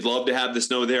you'd love to have the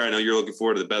snow there. I know you're looking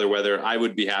forward to the better weather. I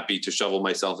would be happy to shovel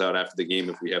myself out after the game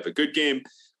if we have a good game.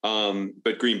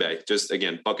 But Green Bay, just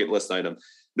again, bucket list item.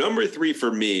 Number 3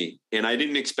 for me, and I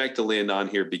didn't expect to land on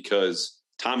here because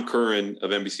Tom Curran of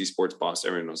NBC Sports Boss,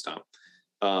 everyone knows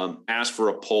Tom, asked for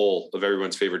a poll of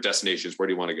everyone's favorite destinations. Where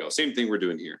do you want to go? Same thing we're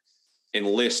doing here, and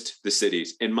list the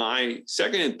cities. And my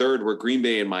second and third were Green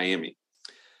Bay and Miami.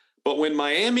 But when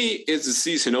Miami is the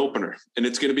season opener and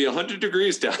it's going to be 100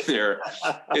 degrees down there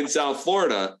in South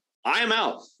Florida, I am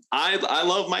out. I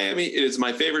love Miami. It is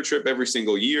my favorite trip every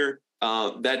single year.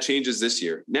 That changes this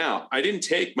year. Now, I didn't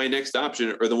take my next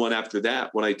option or the one after that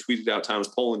when I tweeted out Tom's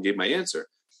poll and gave my answer.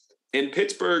 And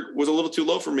Pittsburgh was a little too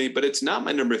low for me, but it's not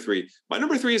my number 3. My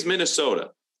number 3 is Minnesota.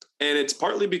 And it's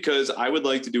partly because I would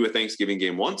like to do a Thanksgiving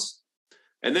game once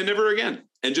and then never again,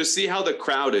 and just see how the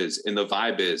crowd is and the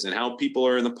vibe is and how people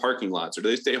are in the parking lots, or do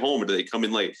they stay home, or do they come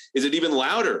in late? Is it even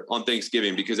louder on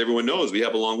Thanksgiving? Because everyone knows we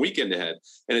have a long weekend ahead,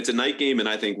 and it's a night game. And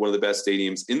I think one of the best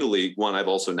stadiums in the league, one I've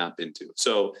also not been to.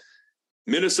 So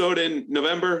Minnesota in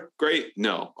November, great.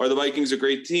 No. Are the Vikings a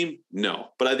great team? No.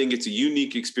 But I think it's a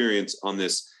unique experience on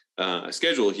this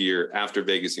schedule here after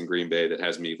Vegas and Green Bay that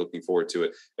has me looking forward to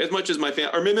it as much as my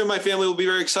family, or maybe my family will be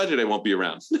very excited I won't be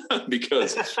around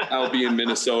because I'll be in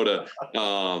Minnesota,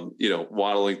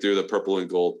 waddling through the purple and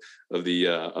gold of the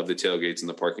tailgates and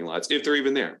the parking lots, if they're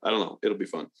even there. I don't know. It'll be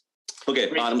fun.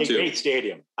 Okay, bottom 2. Great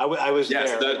stadium. I was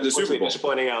there. The Super Bowl.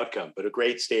 Disappointing outcome, but a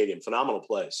great stadium, phenomenal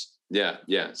place. Yeah.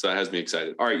 So that has me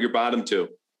excited. All right, your bottom 2.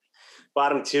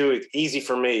 Bottom 2, it's easy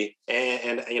for me,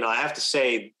 and I have to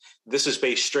say this is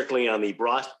based strictly on the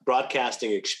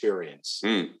broadcasting experience.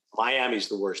 Miami's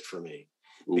the worst for me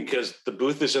because the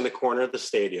booth is in the corner of the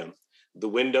stadium. The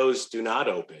windows do not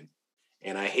open,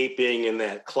 and I hate being in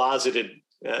that closeted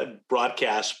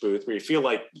broadcast booth where you feel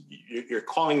like you're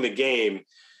calling the game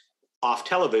off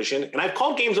television. And I've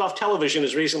called games off television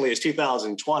as recently as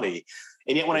 2020,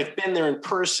 and yet when I've been there in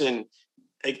person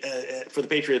for the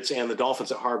Patriots and the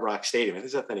Dolphins at Hard Rock Stadium, I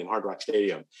think that's the name, Hard Rock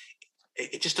Stadium,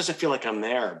 it just doesn't feel like I'm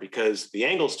there because the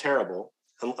angle's terrible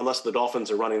unless the Dolphins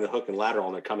are running the hook and lateral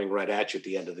and they're coming right at you at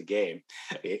the end of the game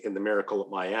in the Miracle at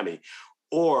Miami.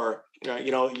 Or,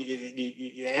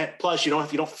 plus you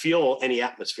don't feel any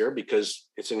atmosphere because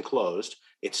it's enclosed.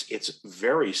 It's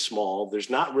very small.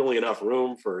 There's not really enough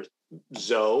room for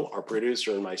Zoe, our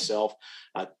producer, and myself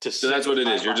to. So that's what it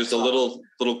is. You're just a little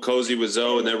cozy with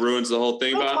Zoe, and that ruins the whole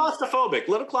thing. Little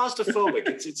claustrophobic.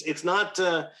 It's not.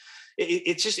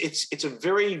 It's a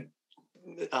very.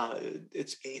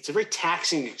 It's a very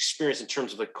taxing experience in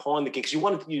terms of like calling the game because you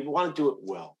want to do it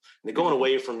well. And they're going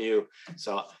away from you,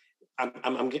 so.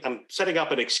 I'm setting up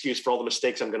an excuse for all the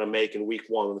mistakes I'm going to make in week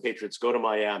 1 when the Patriots go to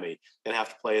Miami and have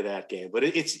to play that game. But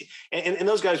it's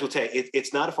those guys will tell you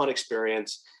it's not a fun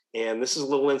experience. And this is a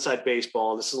little inside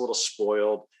baseball. And this is a little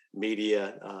spoiled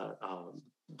media,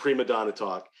 prima donna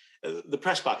talk. The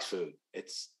press box food.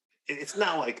 It's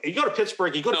not like you go to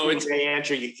Pittsburgh, you go to Green Bay,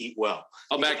 you eat well.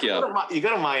 I'll back you up. You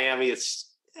go to Miami,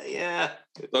 yeah.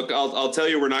 Look, I'll tell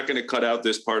you, we're not going to cut out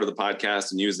this part of the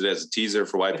podcast and use it as a teaser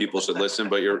for why people should listen.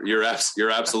 But you're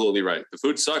absolutely right. The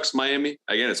food sucks, Miami.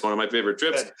 Again, it's one of my favorite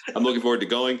trips. I'm looking forward to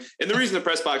going. And the reason the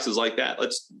press box is like that,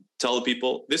 let's tell the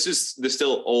people, this is the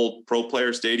still old Pro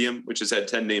Player Stadium, which has had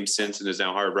 10 names since and is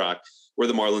now Hard Rock, where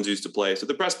the Marlins used to play. So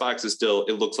the press box is still,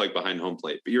 it looks like behind home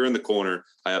plate, but you're in the corner.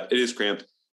 It is cramped.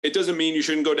 It doesn't mean you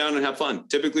shouldn't go down and have fun.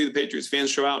 Typically, the Patriots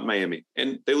fans show out in Miami,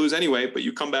 and they lose anyway, but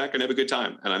you come back and have a good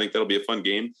time. And I think that'll be a fun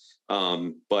game.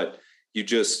 But you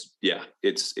just,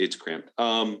 it's cramped.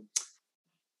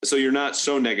 So you're not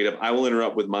so negative. I will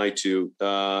interrupt with my 2.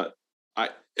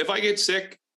 If I get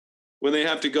sick when they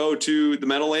have to go to the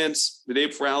Meadowlands the day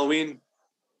before Halloween,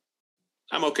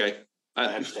 I'm okay.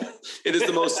 It is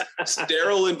the most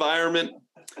sterile environment.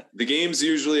 The games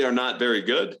usually are not very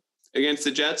good against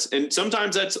the Jets. And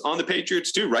sometimes that's on the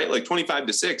Patriots too, right? Like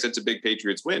 25-6, that's a big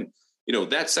Patriots win.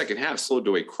 that second half slowed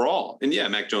to a crawl. And yeah,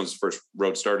 Mac Jones' first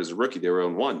road start as a rookie, they were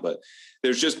 0-1, but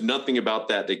there's just nothing about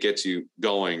that gets you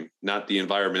going. Not the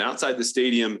environment outside the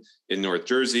stadium in North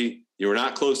Jersey. You were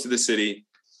not close to the city.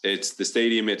 It's the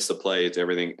stadium, it's the play, it's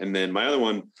everything. And then my other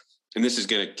one, and this is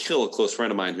going to kill a close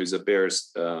friend of mine who's a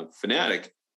Bears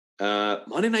fanatic,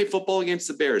 Monday Night Football against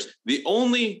the Bears. The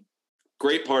only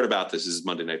great part about this is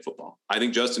Monday Night Football. I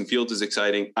think Justin Fields is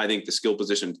exciting. I think the skill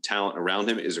position talent around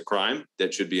him is a crime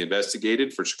that should be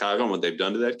investigated for Chicago and what they've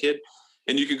done to that kid.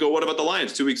 And you could go, what about the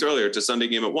Lions 2 weeks earlier? It's a Sunday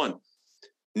game at 1.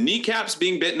 Kneecaps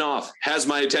being bitten off has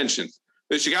my attention.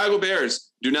 The Chicago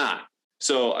Bears do not.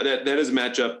 So that is a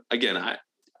matchup. Again,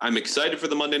 I'm excited for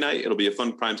the Monday night. It'll be a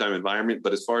fun primetime environment.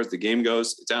 But as far as the game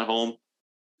goes, it's at home.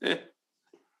 And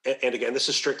again, this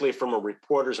is strictly from a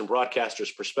reporter's and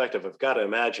broadcaster's perspective. I've got to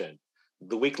imagine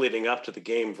the week leading up to the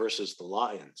game versus the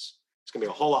Lions, it's going to be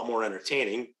a whole lot more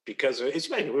entertaining because we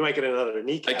might get another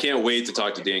kneecap. I can't wait to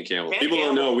talk to Dan Campbell. People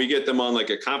don't know. We get them on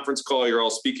like a conference call. You're all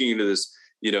speaking into this,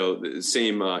 the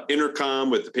same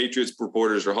intercom with the Patriots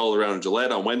reporters are all around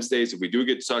Gillette on Wednesdays. If we do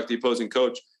get to talk to the opposing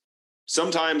coach,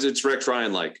 sometimes it's Rex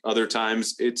Ryan-like. Other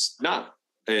times it's not.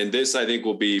 And this, I think,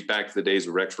 will be back to the days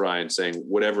of Rex Ryan saying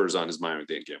whatever is on his mind with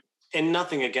Dan Campbell. And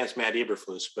nothing against Matt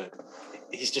Eberflus, but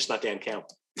he's just not Dan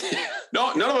Campbell.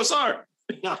 No, none of us are.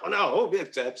 No,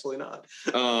 it's absolutely not.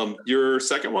 Your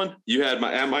second one, you had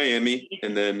at Miami,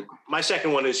 and then my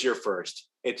second one is your first.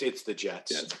 It's the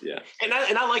Jets. Yeah. And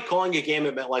I like calling a game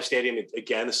at MetLife Stadium.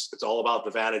 Again, it's all about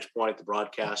the vantage point, the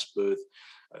broadcast booth.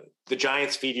 The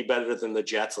Giants feed you better than the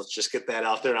Jets. Let's just get that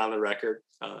out there on the record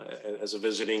as a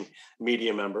visiting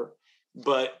media member.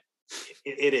 But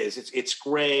it is. It's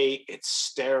gray. It's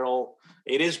sterile.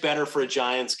 It is better for a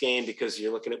Giants game because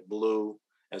you're looking at blue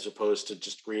as opposed to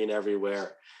just green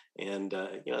everywhere. And,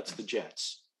 it's the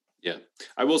Jets. Yeah.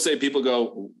 I will say people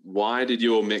go, why did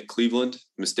you omit Cleveland?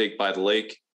 Mistake by the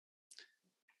lake.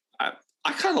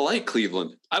 I kind of like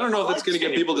Cleveland. I don't know if it's going to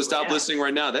get people to stop listening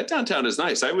right now. That downtown is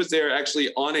nice. I was there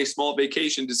actually on a small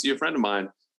vacation to see a friend of mine.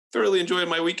 Thoroughly enjoyed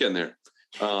my weekend there.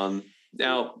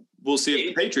 Now we'll see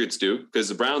if the Patriots do, because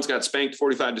the Browns got spanked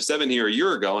 45-7 here a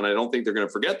year ago. And I don't think they're going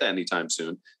to forget that anytime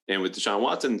soon. And with Deshaun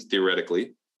Watson,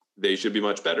 theoretically, they should be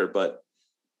much better, but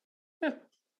yeah.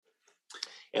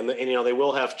 And they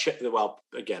will have,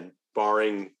 again,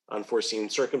 barring unforeseen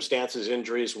circumstances,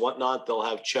 injuries, whatnot, they'll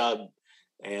have Chubb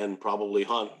and probably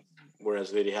Hunt,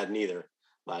 whereas they had neither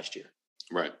last year.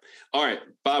 Right. All right,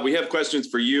 Bob, we have questions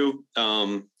for you.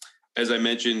 As I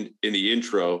mentioned in the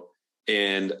intro,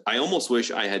 and I almost wish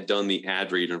I had done the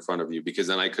ad read in front of you, because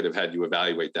then I could have had you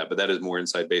evaluate that, but that is more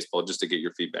inside baseball just to get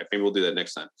your feedback. Maybe we'll do that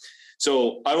next time.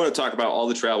 So I want to talk about all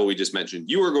the travel we just mentioned.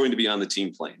 You are going to be on the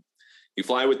team plane. You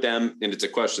fly with them, and it's a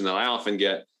question that I often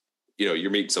get.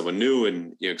 You're meeting someone new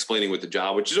and explaining with the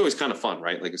job, which is always kind of fun,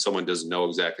 right? Like if someone doesn't know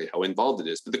exactly how involved it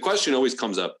is. But the question always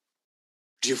comes up,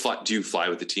 do you fly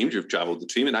with the team? Do you travel with the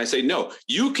team? And I say, no,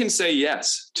 you can say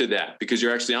yes to that because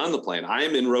you're actually on the plane. I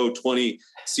am in row 20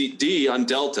 seat D on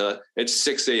Delta at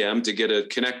 6 a.m. to get a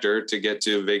connector to get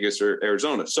to Vegas or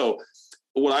Arizona. So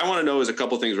what I want to know is a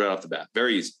couple of things right off the bat.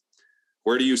 Very easy.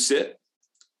 Where do you sit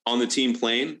on the team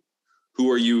plane?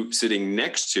 Who are you sitting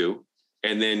next to?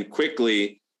 And then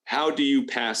quickly, how do you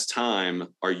pass time?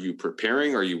 Are you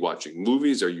preparing? Are you watching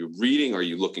movies? Are you reading? Are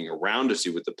you looking around to see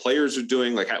what the players are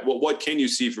doing? Like, what can you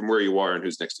see from where you are and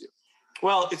who's next to you?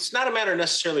 Well, it's not a matter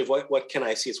necessarily of what can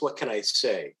I see. It's what can I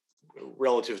say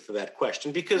relative to that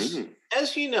question. Because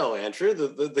as you know, Andrew,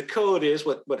 the code is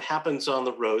what happens on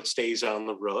the road stays on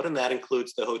the road. And that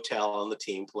includes the hotel on the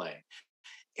team plane.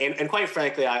 And quite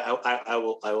frankly, I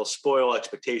will spoil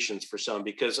expectations for some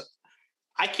because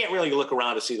I can't really look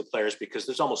around to see the players because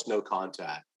there's almost no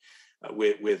contact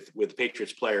with the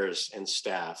Patriots players and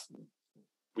staff.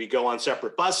 We go on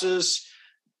separate buses,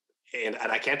 and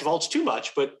I can't divulge too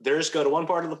much, but theirs go to one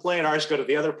part of the plane, ours go to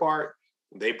the other part.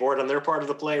 They board on their part of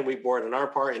the plane, we board on our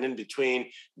part, and in between,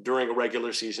 during a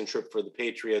regular season trip for the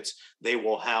Patriots, they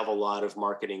will have a lot of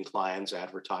marketing clients,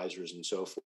 advertisers, and so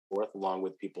forth, along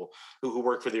with people who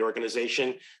work for the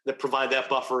organization that provide that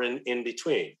buffer in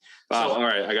between. Wow. So, all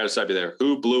right. I got to stop you there.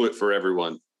 Who blew it for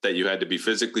everyone that you had to be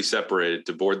physically separated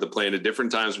to board the plane at different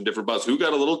times from different buses? Who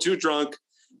got a little too drunk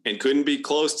and couldn't be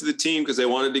close to the team because they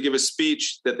wanted to give a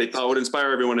speech that they thought would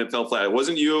inspire everyone and fell flat? It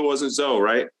wasn't you. It wasn't Zoe,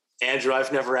 right? Andrew,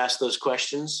 I've never asked those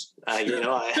questions. I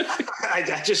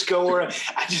just go where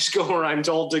I'm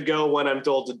told to go when I'm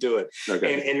told to do it.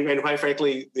 Okay. And quite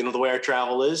frankly, the way our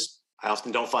travel is, I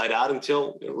often don't find out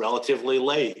until relatively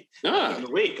late in the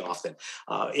week often.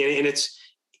 And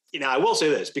I will say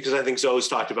this because I think Zoe's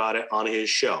talked about it on his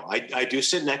show. I do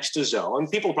sit next to Zoe, and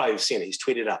people probably have seen it. He's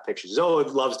tweeted out pictures. Zoe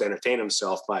loves to entertain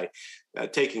himself by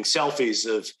taking selfies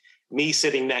of me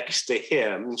sitting next to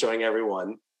him, showing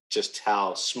everyone just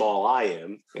how small I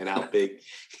am and how big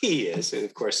he is. And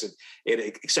of course,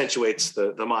 it accentuates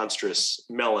the monstrous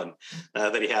melon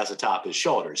that he has atop his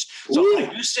shoulders. So Ooh,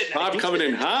 I do sit. Bob coming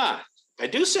in hot. I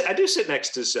do sit next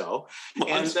to Zoe.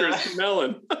 Monstrous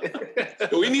melon.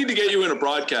 We need to get you in a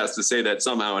broadcast to say that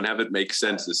somehow and have it make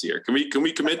sense this year. Can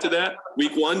we commit to that?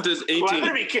 Week 1 to 18. Well, I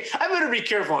better be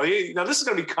careful. This is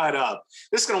going to be cut up.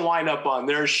 This is going to wind up on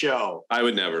their show. I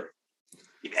would never.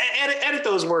 Edit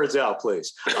those words out,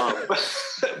 please.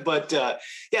 But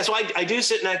so I do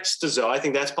sit next to Zoe. I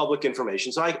think that's public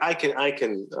information, so I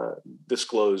can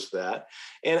disclose that.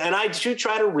 And I do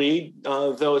try to read,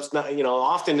 though it's not,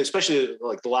 often, especially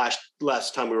like the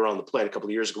last time we were on the plane a couple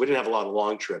of years ago, we didn't have a lot of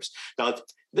long trips. Now,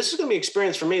 this is going to be an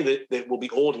experience for me that will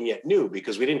be old and yet new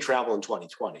because we didn't travel in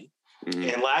 2020. Mm-hmm.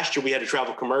 And last year we had to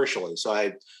travel commercially. So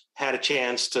I had a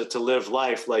chance to live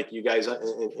life like you guys and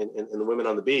the women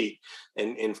on the beat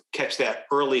and catch that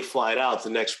early flight out the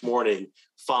next morning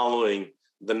following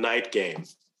the night game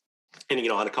and,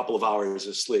 on a couple of hours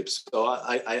of sleep. So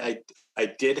I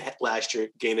did last year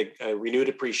gain a renewed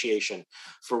appreciation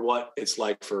for what it's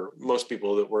like for most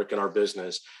people that work in our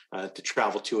business to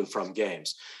travel to and from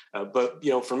games. But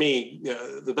for me,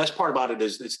 the best part about it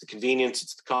is it's the convenience,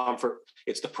 it's the comfort,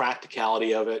 it's the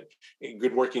practicality of it,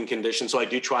 good working conditions. So I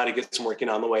do try to get some work in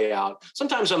on the way out.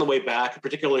 Sometimes on the way back,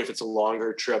 particularly if it's a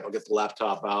longer trip, I'll get the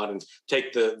laptop out and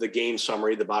take the game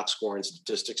summary, the box score and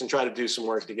statistics, and try to do some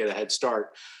work to get a head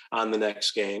start on the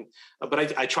next game.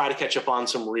 But I try to catch up on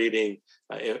some reading.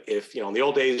 If in the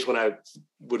old days when I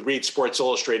would read Sports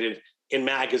Illustrated in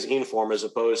magazine form as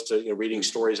opposed to reading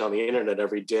stories on the internet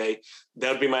every day, that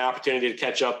would be my opportunity to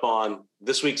catch up on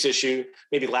this week's issue,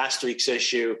 maybe last week's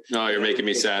issue. No, you're making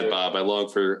me sad, Bob. I long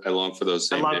for those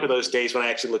same days. For those days when I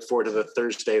actually look forward to the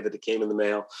Thursday that it came in the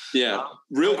mail. Yeah.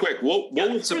 Real quick, what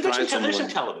would surprise someone? There's some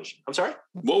television. I'm sorry?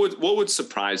 What would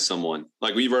surprise someone?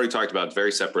 Like we've already talked about,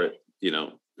 very separate,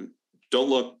 don't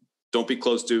look, don't be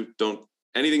close to, don't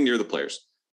anything near the players.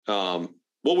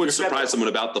 What would surprise someone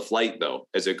about the flight, though,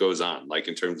 as it goes on, like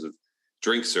in terms of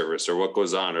drink service or what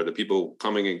goes on, or the people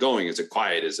coming and going? Is it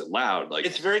quiet? Is it loud? Like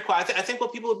it's very quiet. I think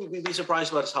what people would be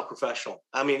surprised about is how professional.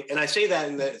 I mean, and I say that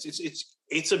in that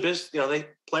it's a business.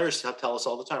 Players tell us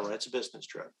all the time, right? It's a business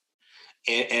trip,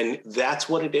 and that's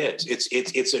what it is.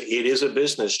 It is a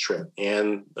business trip,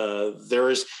 and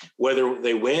there is, whether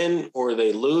they win or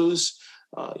they lose,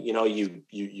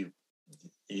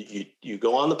 You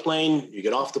go on the plane, you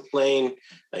get off the plane.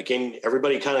 Again,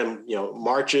 everybody kind of,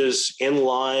 marches in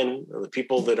line. The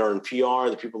people that are in PR,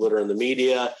 the people that are in the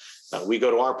media, we go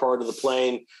to our part of the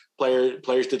plane.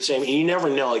 Players do the same. And you never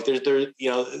know, like there's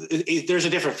a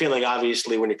different feeling,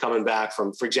 obviously, when you're coming back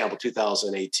from, for example,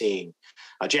 2018,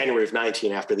 January of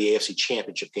 19, after the AFC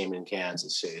Championship game in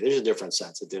Kansas City. There's a different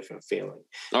sense, a different feeling.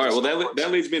 All right. Well,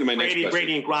 that leads me to my next question.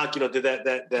 Brady and Gronk, did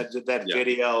that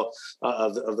video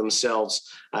of themselves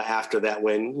after that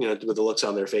win, with the looks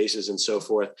on their faces and so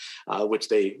forth, which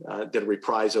they did a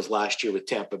reprise of last year with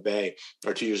Tampa Bay,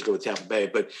 or 2 years ago with Tampa Bay.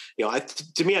 But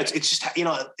to me, it's just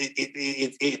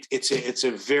it's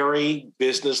a very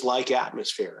business-like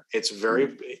atmosphere. It's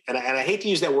very, and I hate to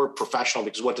use that word professional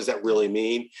because what does that really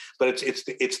mean? But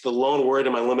it's the lone word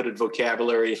in my limited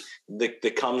vocabulary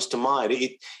that comes to mind.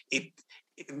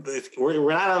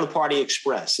 We're not on the Party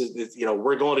Express.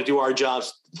 We're going to do our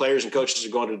jobs. Players and coaches are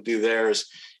going to do theirs,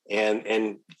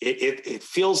 and it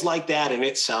feels like that, and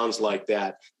it sounds like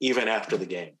that even after the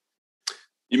game.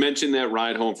 You mentioned that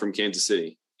ride home from Kansas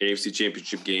City, AFC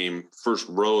Championship game, first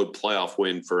road playoff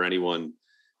win for anyone.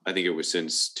 I think it was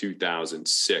since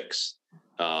 2006.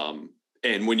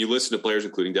 And when you listen to players,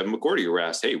 including Devin McCourty, who were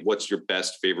asked, hey, what's your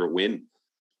best favorite win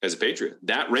as a Patriot?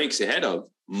 That ranks ahead of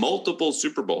multiple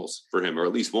Super Bowls for him, or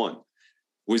at least one.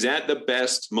 Was that the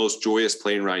best, most joyous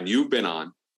plane ride you've been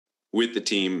on with the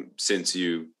team since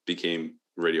you became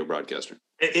a radio broadcaster?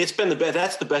 It's been the best.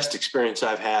 That's the best experience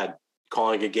I've had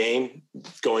calling a game,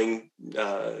 going,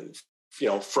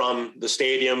 from the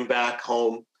stadium back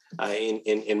home.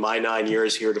 In my 9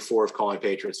 years here to 4 of calling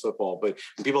Patriots football. But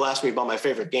when people ask me about my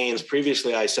favorite games,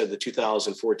 previously I said the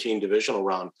 2014 divisional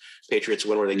round Patriots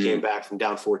win, where they came back from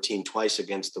down 14 twice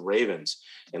against the Ravens,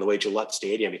 and the way Gillette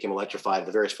Stadium became electrified,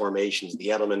 the various formations, the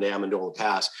Edelman to Amendola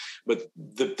pass. But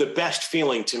the best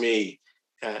feeling to me,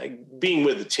 being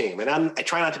with the team, and I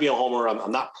try not to be a homer.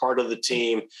 I'm not part of the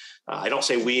team. I don't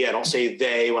say we, I don't say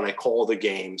they when I call the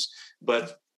games,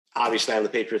 but obviously I'm the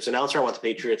Patriots announcer. I want the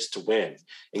Patriots to win,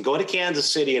 and go to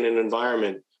Kansas City in an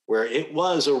environment where it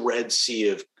was a red sea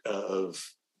of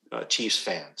Chiefs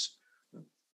fans.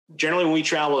 Generally, when we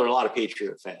travel, there are a lot of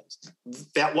Patriot fans.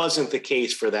 That wasn't the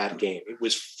case for that game. It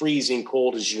was freezing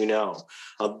cold, as you know.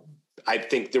 I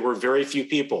think there were very few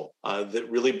people that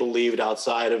really believed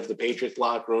outside of the Patriots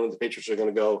locker room, the Patriots are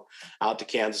going to go out to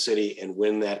Kansas City and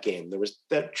win that game. There was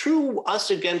that true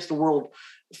us against the world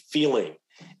feeling.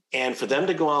 And for them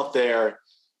to go out there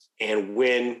and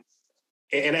win,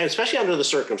 and especially under the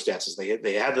circumstances,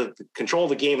 they had the control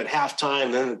of the game at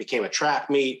halftime. Then it became a track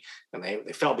meet, and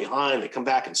they fell behind. They come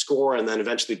back and score, and then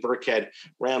eventually Burkhead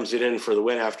rams it in for the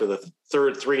win after the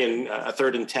third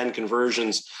and 10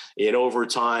 conversions in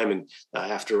overtime. And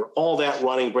after all that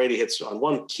running, Brady hits on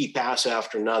one key pass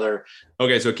after another.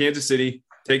 Okay, so Kansas City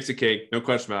takes the cake, no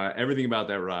question about it. Everything about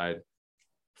that ride.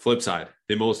 Flip side,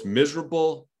 the most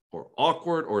miserable or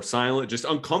awkward or silent, just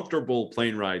uncomfortable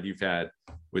plane ride you've had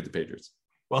with the Patriots.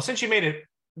 Well, since you made it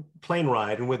plane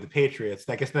ride and with the Patriots,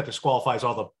 I guess that disqualifies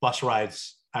all the bus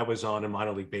rides I was on in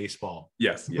minor league baseball.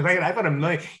 Yes. I've got a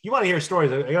million. You want to hear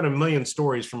stories? I got a million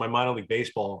stories from my minor league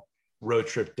baseball road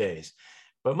trip days.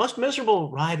 But most miserable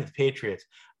ride with the Patriots.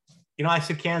 I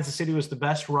said Kansas City was the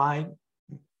best ride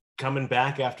coming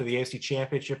back after the AFC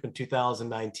Championship in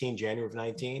 2019, January of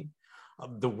 19.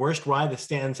 The worst ride that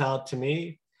stands out to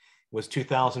me was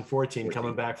 2014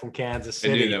 coming back from Kansas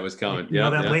City. I knew that was coming. Yeah,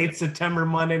 late September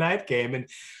Monday night game. And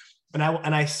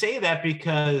I say that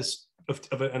because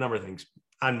of a number of things.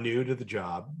 I'm new to the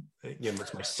job.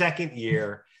 It's my second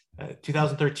year.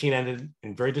 2013 ended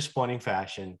in very disappointing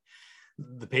fashion.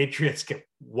 The Patriots get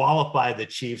walloped by the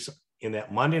Chiefs in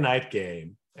that Monday night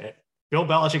game. Bill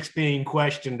Belichick's being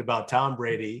questioned about Tom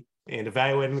Brady and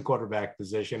evaluating the quarterback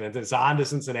position. And it's on to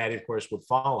Cincinnati, of course, would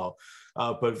follow.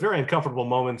 But very uncomfortable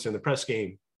moments in the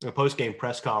post-game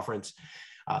press conference.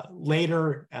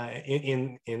 Later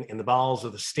in the bowels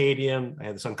of the stadium, I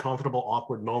had this uncomfortable,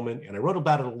 awkward moment. And I wrote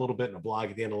about it a little bit in a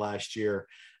blog at the end of last year,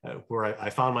 where I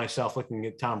found myself looking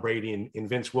at Tom Brady and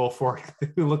Vince Wilfork,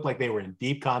 who looked like they were in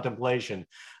deep contemplation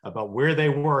about where they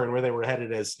were and where they were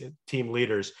headed as team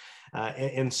leaders.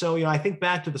 And so, I think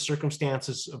back to the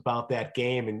circumstances about that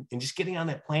game and just getting on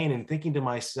that plane and thinking to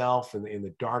myself in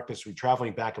the darkness, we're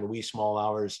traveling back in the wee small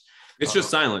hours. It's just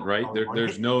silent, right?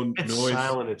 There's no it's noise.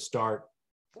 Silent, it's dark.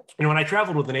 When I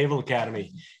traveled with the Naval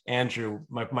Academy, Andrew,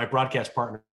 my broadcast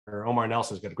partner, Omar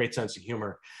Nelson's got a great sense of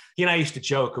humor. He and I used to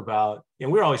joke about,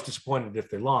 and we were always disappointed if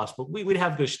they lost, but we'd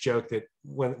have this joke that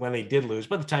when they did lose,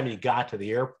 by the time you got to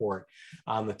the airport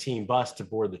on the team bus to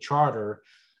board the charter,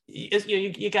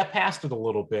 you got past it a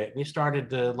little bit and you started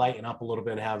to lighten up a little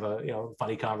bit and have a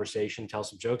funny conversation, tell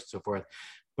some jokes and so forth.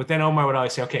 But then Omar would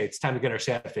always say, okay, it's time to get our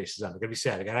sad faces on. We're going to be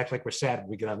sad. We're going to act like we're sad when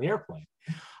we get on the airplane.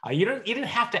 You didn't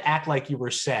have to act like you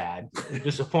were sad,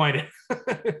 disappointed,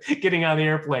 getting on the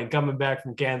airplane, coming back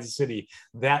from Kansas City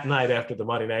that night after the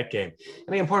Monday night game.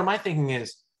 And the important, my thinking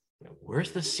is,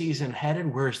 where's the season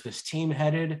headed? Where's this team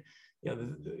headed?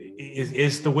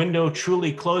 Is the window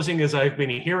truly closing, as I've been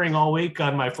hearing all week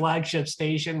on my flagship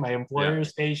station, my employer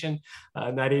station,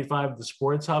 98.5 The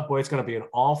Sports Hub? Boy, it's going to be an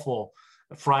awful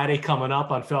Friday coming up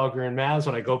on Felger and Mavs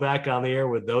when I go back on the air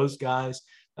with those guys.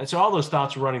 And so all those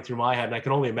thoughts are running through my head, and I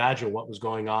can only imagine what was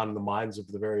going on in the minds of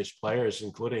the various players,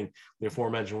 including the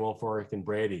aforementioned Wilfork and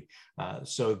Brady.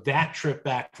 So that trip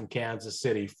back from Kansas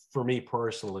City, for me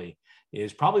personally,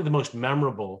 is probably the most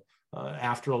memorable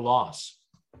after a loss.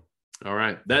 All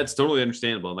right. That's totally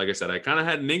understandable. And like I said, I kind of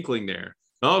had an inkling there.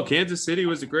 Oh, Kansas City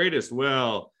was the greatest.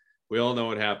 Well, we all know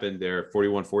what happened there.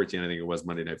 41-14, I think it was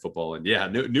Monday Night Football. And yeah,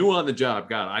 new on the job.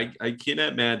 God, I can't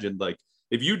imagine, like,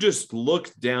 if you just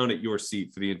looked down at your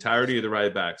seat for the entirety of the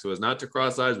ride back, so as not to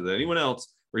cross eyes with anyone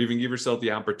else or even give yourself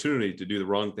the opportunity to do the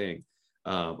wrong thing,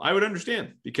 I would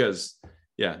understand because,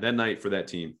 yeah, that night for that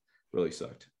team really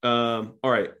sucked. All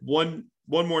right, one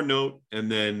more note and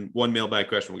then one mailbag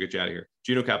question. We'll get you out of here.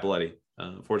 Gino Cappelletti,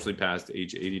 unfortunately passed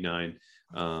age 89.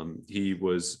 He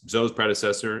was Zoe's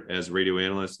predecessor as a radio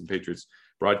analyst and Patriots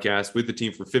broadcast with the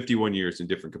team for 51 years in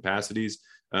different capacities.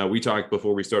 We talked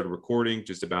before we started recording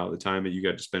just about the time that you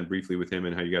got to spend briefly with him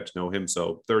and how you got to know him.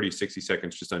 So 30, 60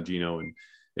 seconds just on Gino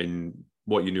and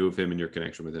what you knew of him and your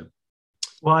connection with him.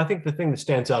 Well, I think the thing that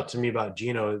stands out to me about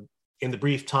Gino, in the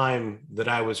brief time that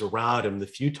I was around him, the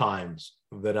few times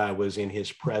that I was in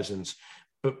his presence,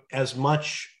 but as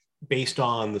much based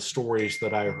on the stories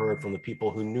that I heard from the people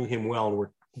who knew him well and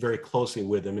were very closely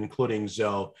with him, including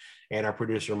Zoe and our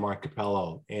producer, Mark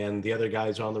Capello, and the other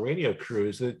guys on the radio crew,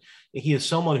 is that he is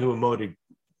someone who emoted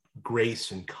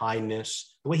grace and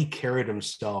kindness, the way he carried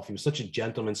himself. He was such a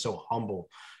gentleman, so humble,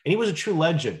 and he was a true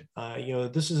legend.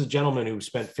 This is a gentleman who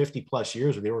spent 50 plus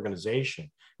years with the organization,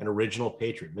 an original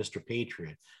Patriot, Mr.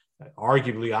 Patriot.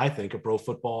 arguably, I think, a Pro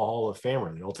Football Hall of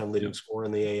Famer, the all-time leading scorer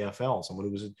in the AFL, someone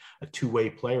who was a two-way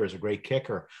player, as a great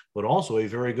kicker, but also a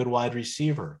very good wide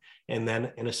receiver, and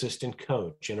then an assistant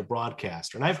coach and a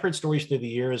broadcaster. And I've heard stories through the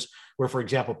years where, for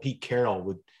example, Pete Carroll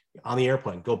would, on the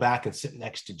airplane, go back and sit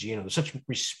next to Gino. There's such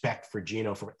respect for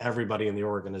Gino from everybody in the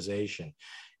organization.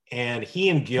 And he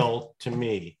and Gil, to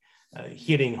me,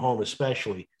 hitting home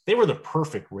especially, they were the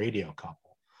perfect radio couple.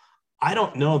 I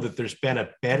don't know that there's been a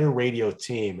better radio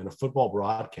team in a football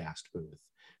broadcast booth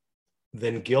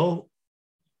than Gil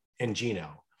and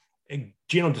Gino. And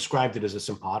Gino described it as a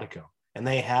simpatico, and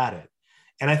they had it.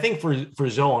 And I think for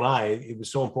Zoe and I, it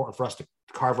was so important for us to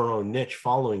carve our own niche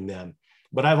following them.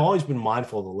 But I've always been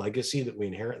mindful of the legacy that we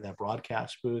inherit in that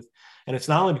broadcast booth. And it's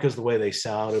not only because of the way they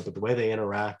sounded, but the way they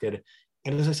interacted.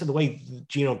 And as I said, the way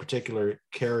Gino in particular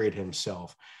carried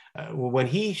himself. When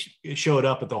he showed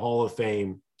up at the Hall of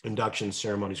Fame induction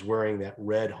ceremonies wearing that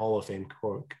red Hall of Fame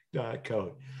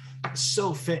coat,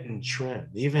 so fit and trim,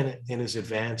 even in his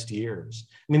advanced years.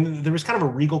 I mean, there was kind of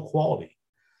a regal quality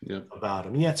about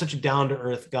him. He had such a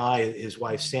down-to-earth guy. His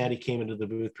wife, Sandy, came into the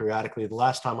booth periodically. The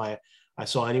last time I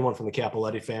saw anyone from the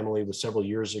Capoletti family was several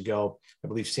years ago. I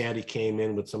believe Sandy came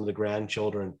in with some of the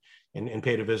grandchildren and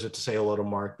paid a visit to say hello to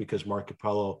Mark, because Mark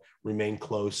Capello remained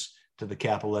close to the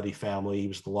Capoletti family. He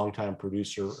was the longtime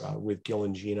producer with Gil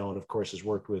and Gino, and of course has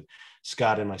worked with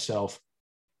Scott and myself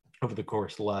over the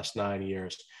course of the last 9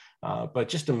 years. But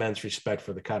just immense respect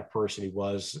for the kind of person he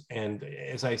was. And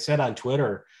as I said on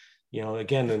Twitter,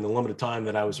 again, in the limited time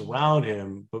that I was around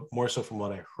him, but more so from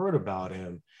what I heard about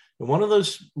him, one of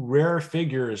those rare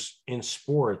figures in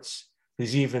sports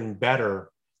who's even better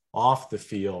off the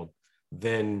field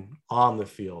than on the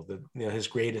field. That his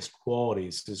greatest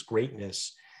qualities, his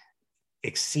greatness,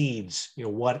 exceeds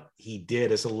what he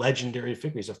did as a legendary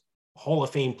figure. He's a Hall of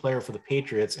Fame player for the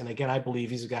Patriots, and again, I believe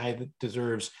he's a guy that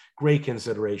deserves great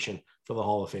consideration for the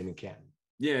Hall of Fame in Canton.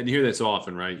 Yeah, and you hear that so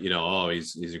often, right?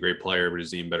 He's a great player, but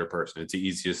he's an even better person. It's the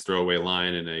easiest throwaway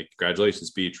line in a congratulations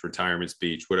speech, retirement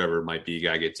speech, whatever it might be. A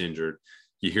guy gets injured,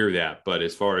 you hear that. But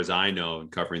as far as I know, in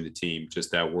covering the team,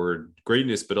 just that word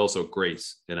greatness, but also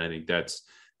grace, and I think that's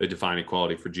a defining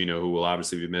quality for Gino, who will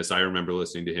obviously be missed. I remember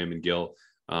listening to him and Gil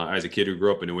as a kid who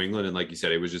grew up in New England. And like you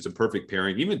said, it was just a perfect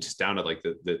pairing, even just down to like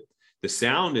the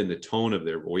sound and the tone of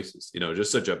their voices,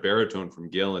 just such a baritone from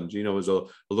Gil, and Gino was a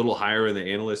little higher in the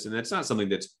analyst. And that's not something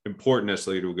that's important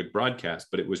necessarily to a good broadcast,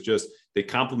 but it was just, they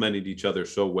complemented each other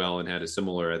so well and had a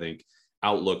similar, I think,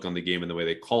 outlook on the game and the way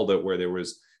they called it, where there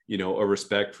was, a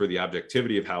respect for the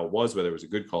objectivity of how it was, whether it was a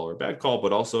good call or a bad call,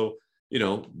 but also,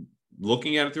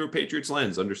 looking at it through a Patriots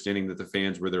lens, understanding that the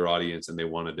fans were their audience and they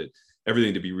wanted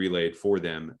everything to be relayed for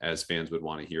them as fans would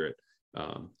want to hear it.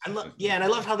 And I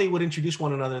love how they would introduce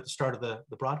one another at the start of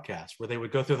the broadcast, where they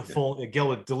would go through the full. Gil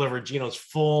would deliver Gino's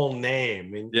full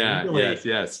name, and really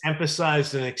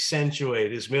emphasize and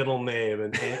accentuate his middle name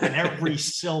and every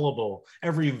syllable,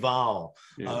 every vowel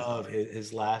of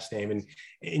his last name.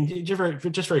 And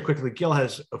just very quickly, Gil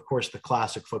has, of course, the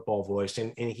classic football voice,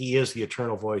 and he is the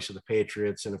eternal voice of the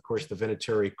Patriots. And of course, the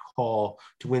Vinatieri call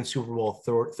to win Super Bowl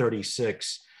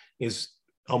 36 is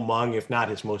among, if not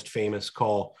his most famous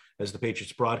call as the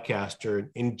Patriots broadcaster.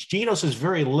 And Gino says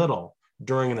very little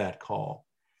during that call,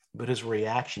 but his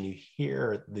reaction, you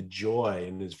hear the joy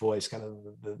in his voice, kind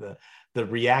of the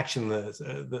reaction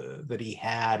that he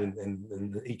had,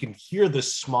 and you can hear the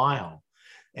smile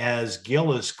as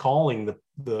Gil is calling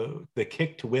the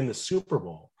kick to win the Super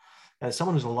Bowl. As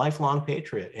someone who's a lifelong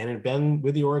Patriot and had been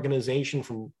with the organization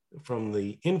from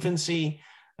the infancy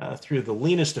through the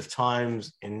leanest of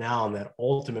times, and now in that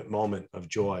ultimate moment of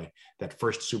joy, that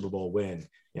first Super Bowl win,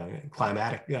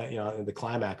 climatic, the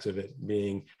climax of it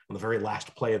being on the very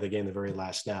last play of the game, the very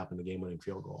last snap, and the game-winning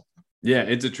field goal. Yeah,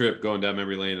 it's a trip going down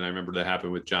memory lane, and I remember that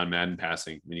happened with John Madden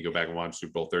passing when you go back and watch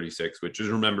Super Bowl 36, which is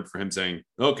remembered for him saying,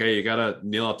 "Okay, you got to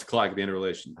kneel off the clock at the end of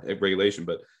regulation,"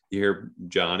 but you hear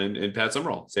John and Pat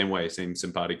Summerall, same way, same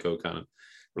simpatico kind of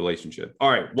relationship.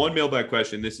 All right, one mailbag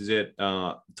question. This is it.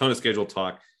 Ton of schedule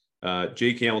talk.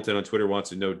 Jake Hamilton on Twitter wants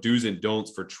to know do's and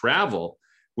don'ts for travel,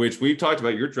 which we've talked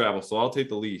about your travel. So I'll take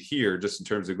the lead here just in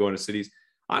terms of going to cities.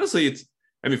 Honestly,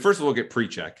 first of all, get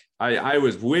pre-check. I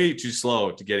was way too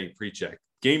slow to getting pre-check.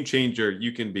 Game changer.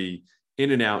 You can be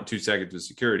in and out 2 seconds with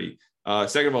security.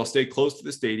 Second of all, stay close to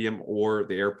the stadium or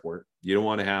the airport. You don't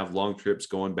want to have long trips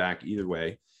going back either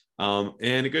way.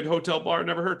 And a good hotel bar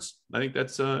never hurts. I think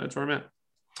that's where I'm at.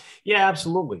 Yeah,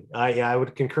 absolutely. I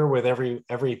would concur with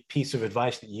every piece of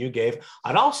advice that you gave.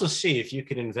 I'd also see if you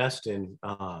could invest in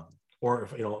or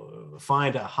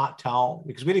find a hot towel,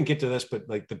 because we didn't get to this, but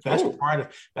like the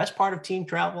best part of team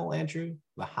travel, Andrew,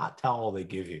 the hot towel they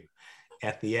give you.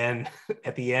 at the end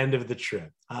of the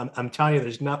trip. I'm telling you,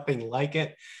 there's nothing like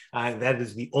it. That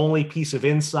is the only piece of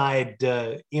inside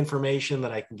information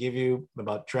that I can give you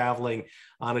about traveling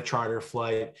on a charter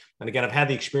flight. And again, I've had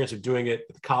the experience of doing it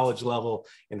at the college level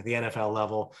and at the NFL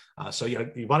level. So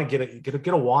you want to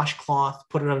get a washcloth,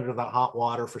 put it under the hot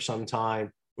water for some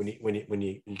time when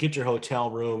you get your hotel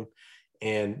room.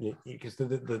 And because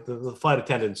the flight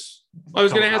attendants, I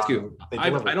was going to ask you, I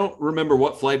don't remember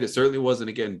what flight. It certainly wasn't,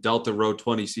 again, Delta Row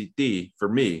 20 Seat D for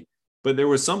me, but there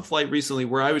was some flight recently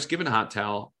where I was given a hot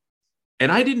towel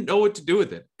and I didn't know what to do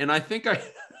with it. And I think I'm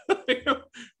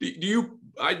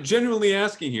genuinely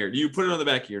asking here, do you put it on the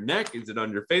back of your neck? Is it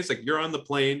on your face? Like, you're on the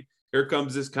plane, here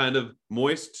comes this kind of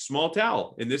moist, small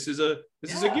towel. And this is a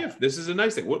gift. This is a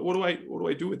nice thing. What do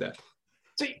I do with that?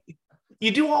 So you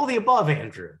do all the above,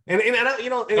 Andrew, and that's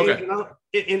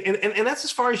as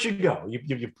far as you go.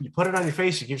 You put it on your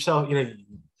face, you give yourself,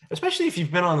 especially if you've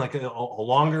been on like a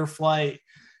longer flight,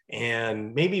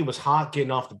 and maybe it was hot getting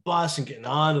off the bus and getting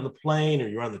onto the plane, or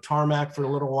you're on the tarmac for a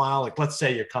little while. Like, let's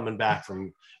say you're coming back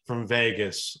from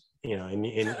Vegas, and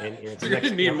you're going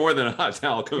to need more than a hot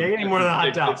towel. Yeah, you need more than a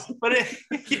hot towel. But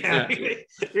you're going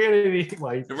to need,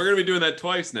 like, and we're going to be doing that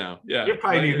twice now. Yeah, you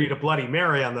probably need a Bloody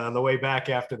Mary on the way back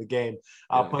after the game.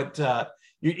 But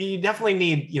you definitely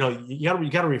need, you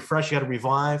got to refresh, you got to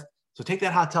revive. So take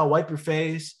that hot towel, wipe your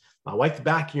face, wipe the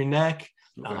back of your neck,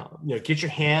 get your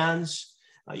hands,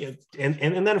 and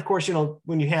then of course,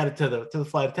 when you hand it to the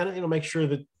flight attendant, make sure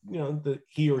that that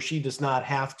he or she does not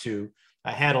have to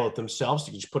handle it themselves.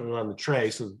 You can just put it on the tray.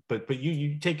 So, but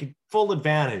you take full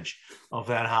advantage of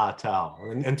that hot towel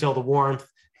until the warmth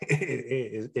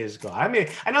is gone. I mean,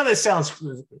 I know this sounds,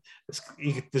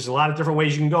 there's a lot of different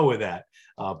ways you can go with that.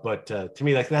 But to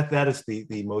me, like that is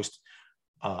the most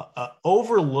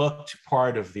overlooked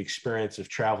part of the experience of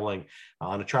traveling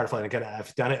on a charter flight. Again,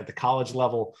 I've done it at the college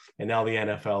level and now the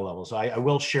NFL level. So I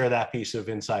will share that piece of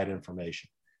inside information.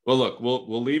 Well, look,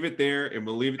 we'll leave it there, and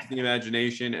we'll leave it to the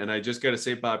imagination. And I just got to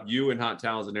say, Bob, you and hot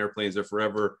towels and airplanes are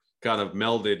forever kind of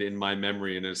melded in my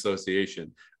memory and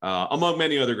association, among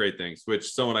many other great things,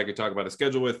 which someone I could talk about a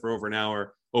schedule with for over an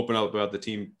hour, open up about the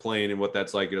team playing and what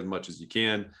that's like as much as you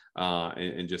can,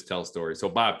 and just tell stories. So,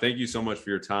 Bob, thank you so much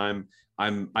for your time.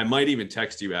 I might even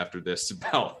text you after this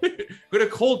about could a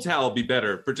cold towel be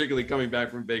better, particularly coming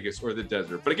back from Vegas or the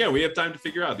desert. But again, we have time to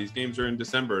figure out. These games are in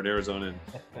December in Arizona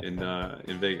and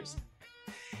in Vegas.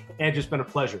 And it's been a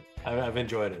pleasure. I've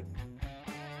enjoyed it.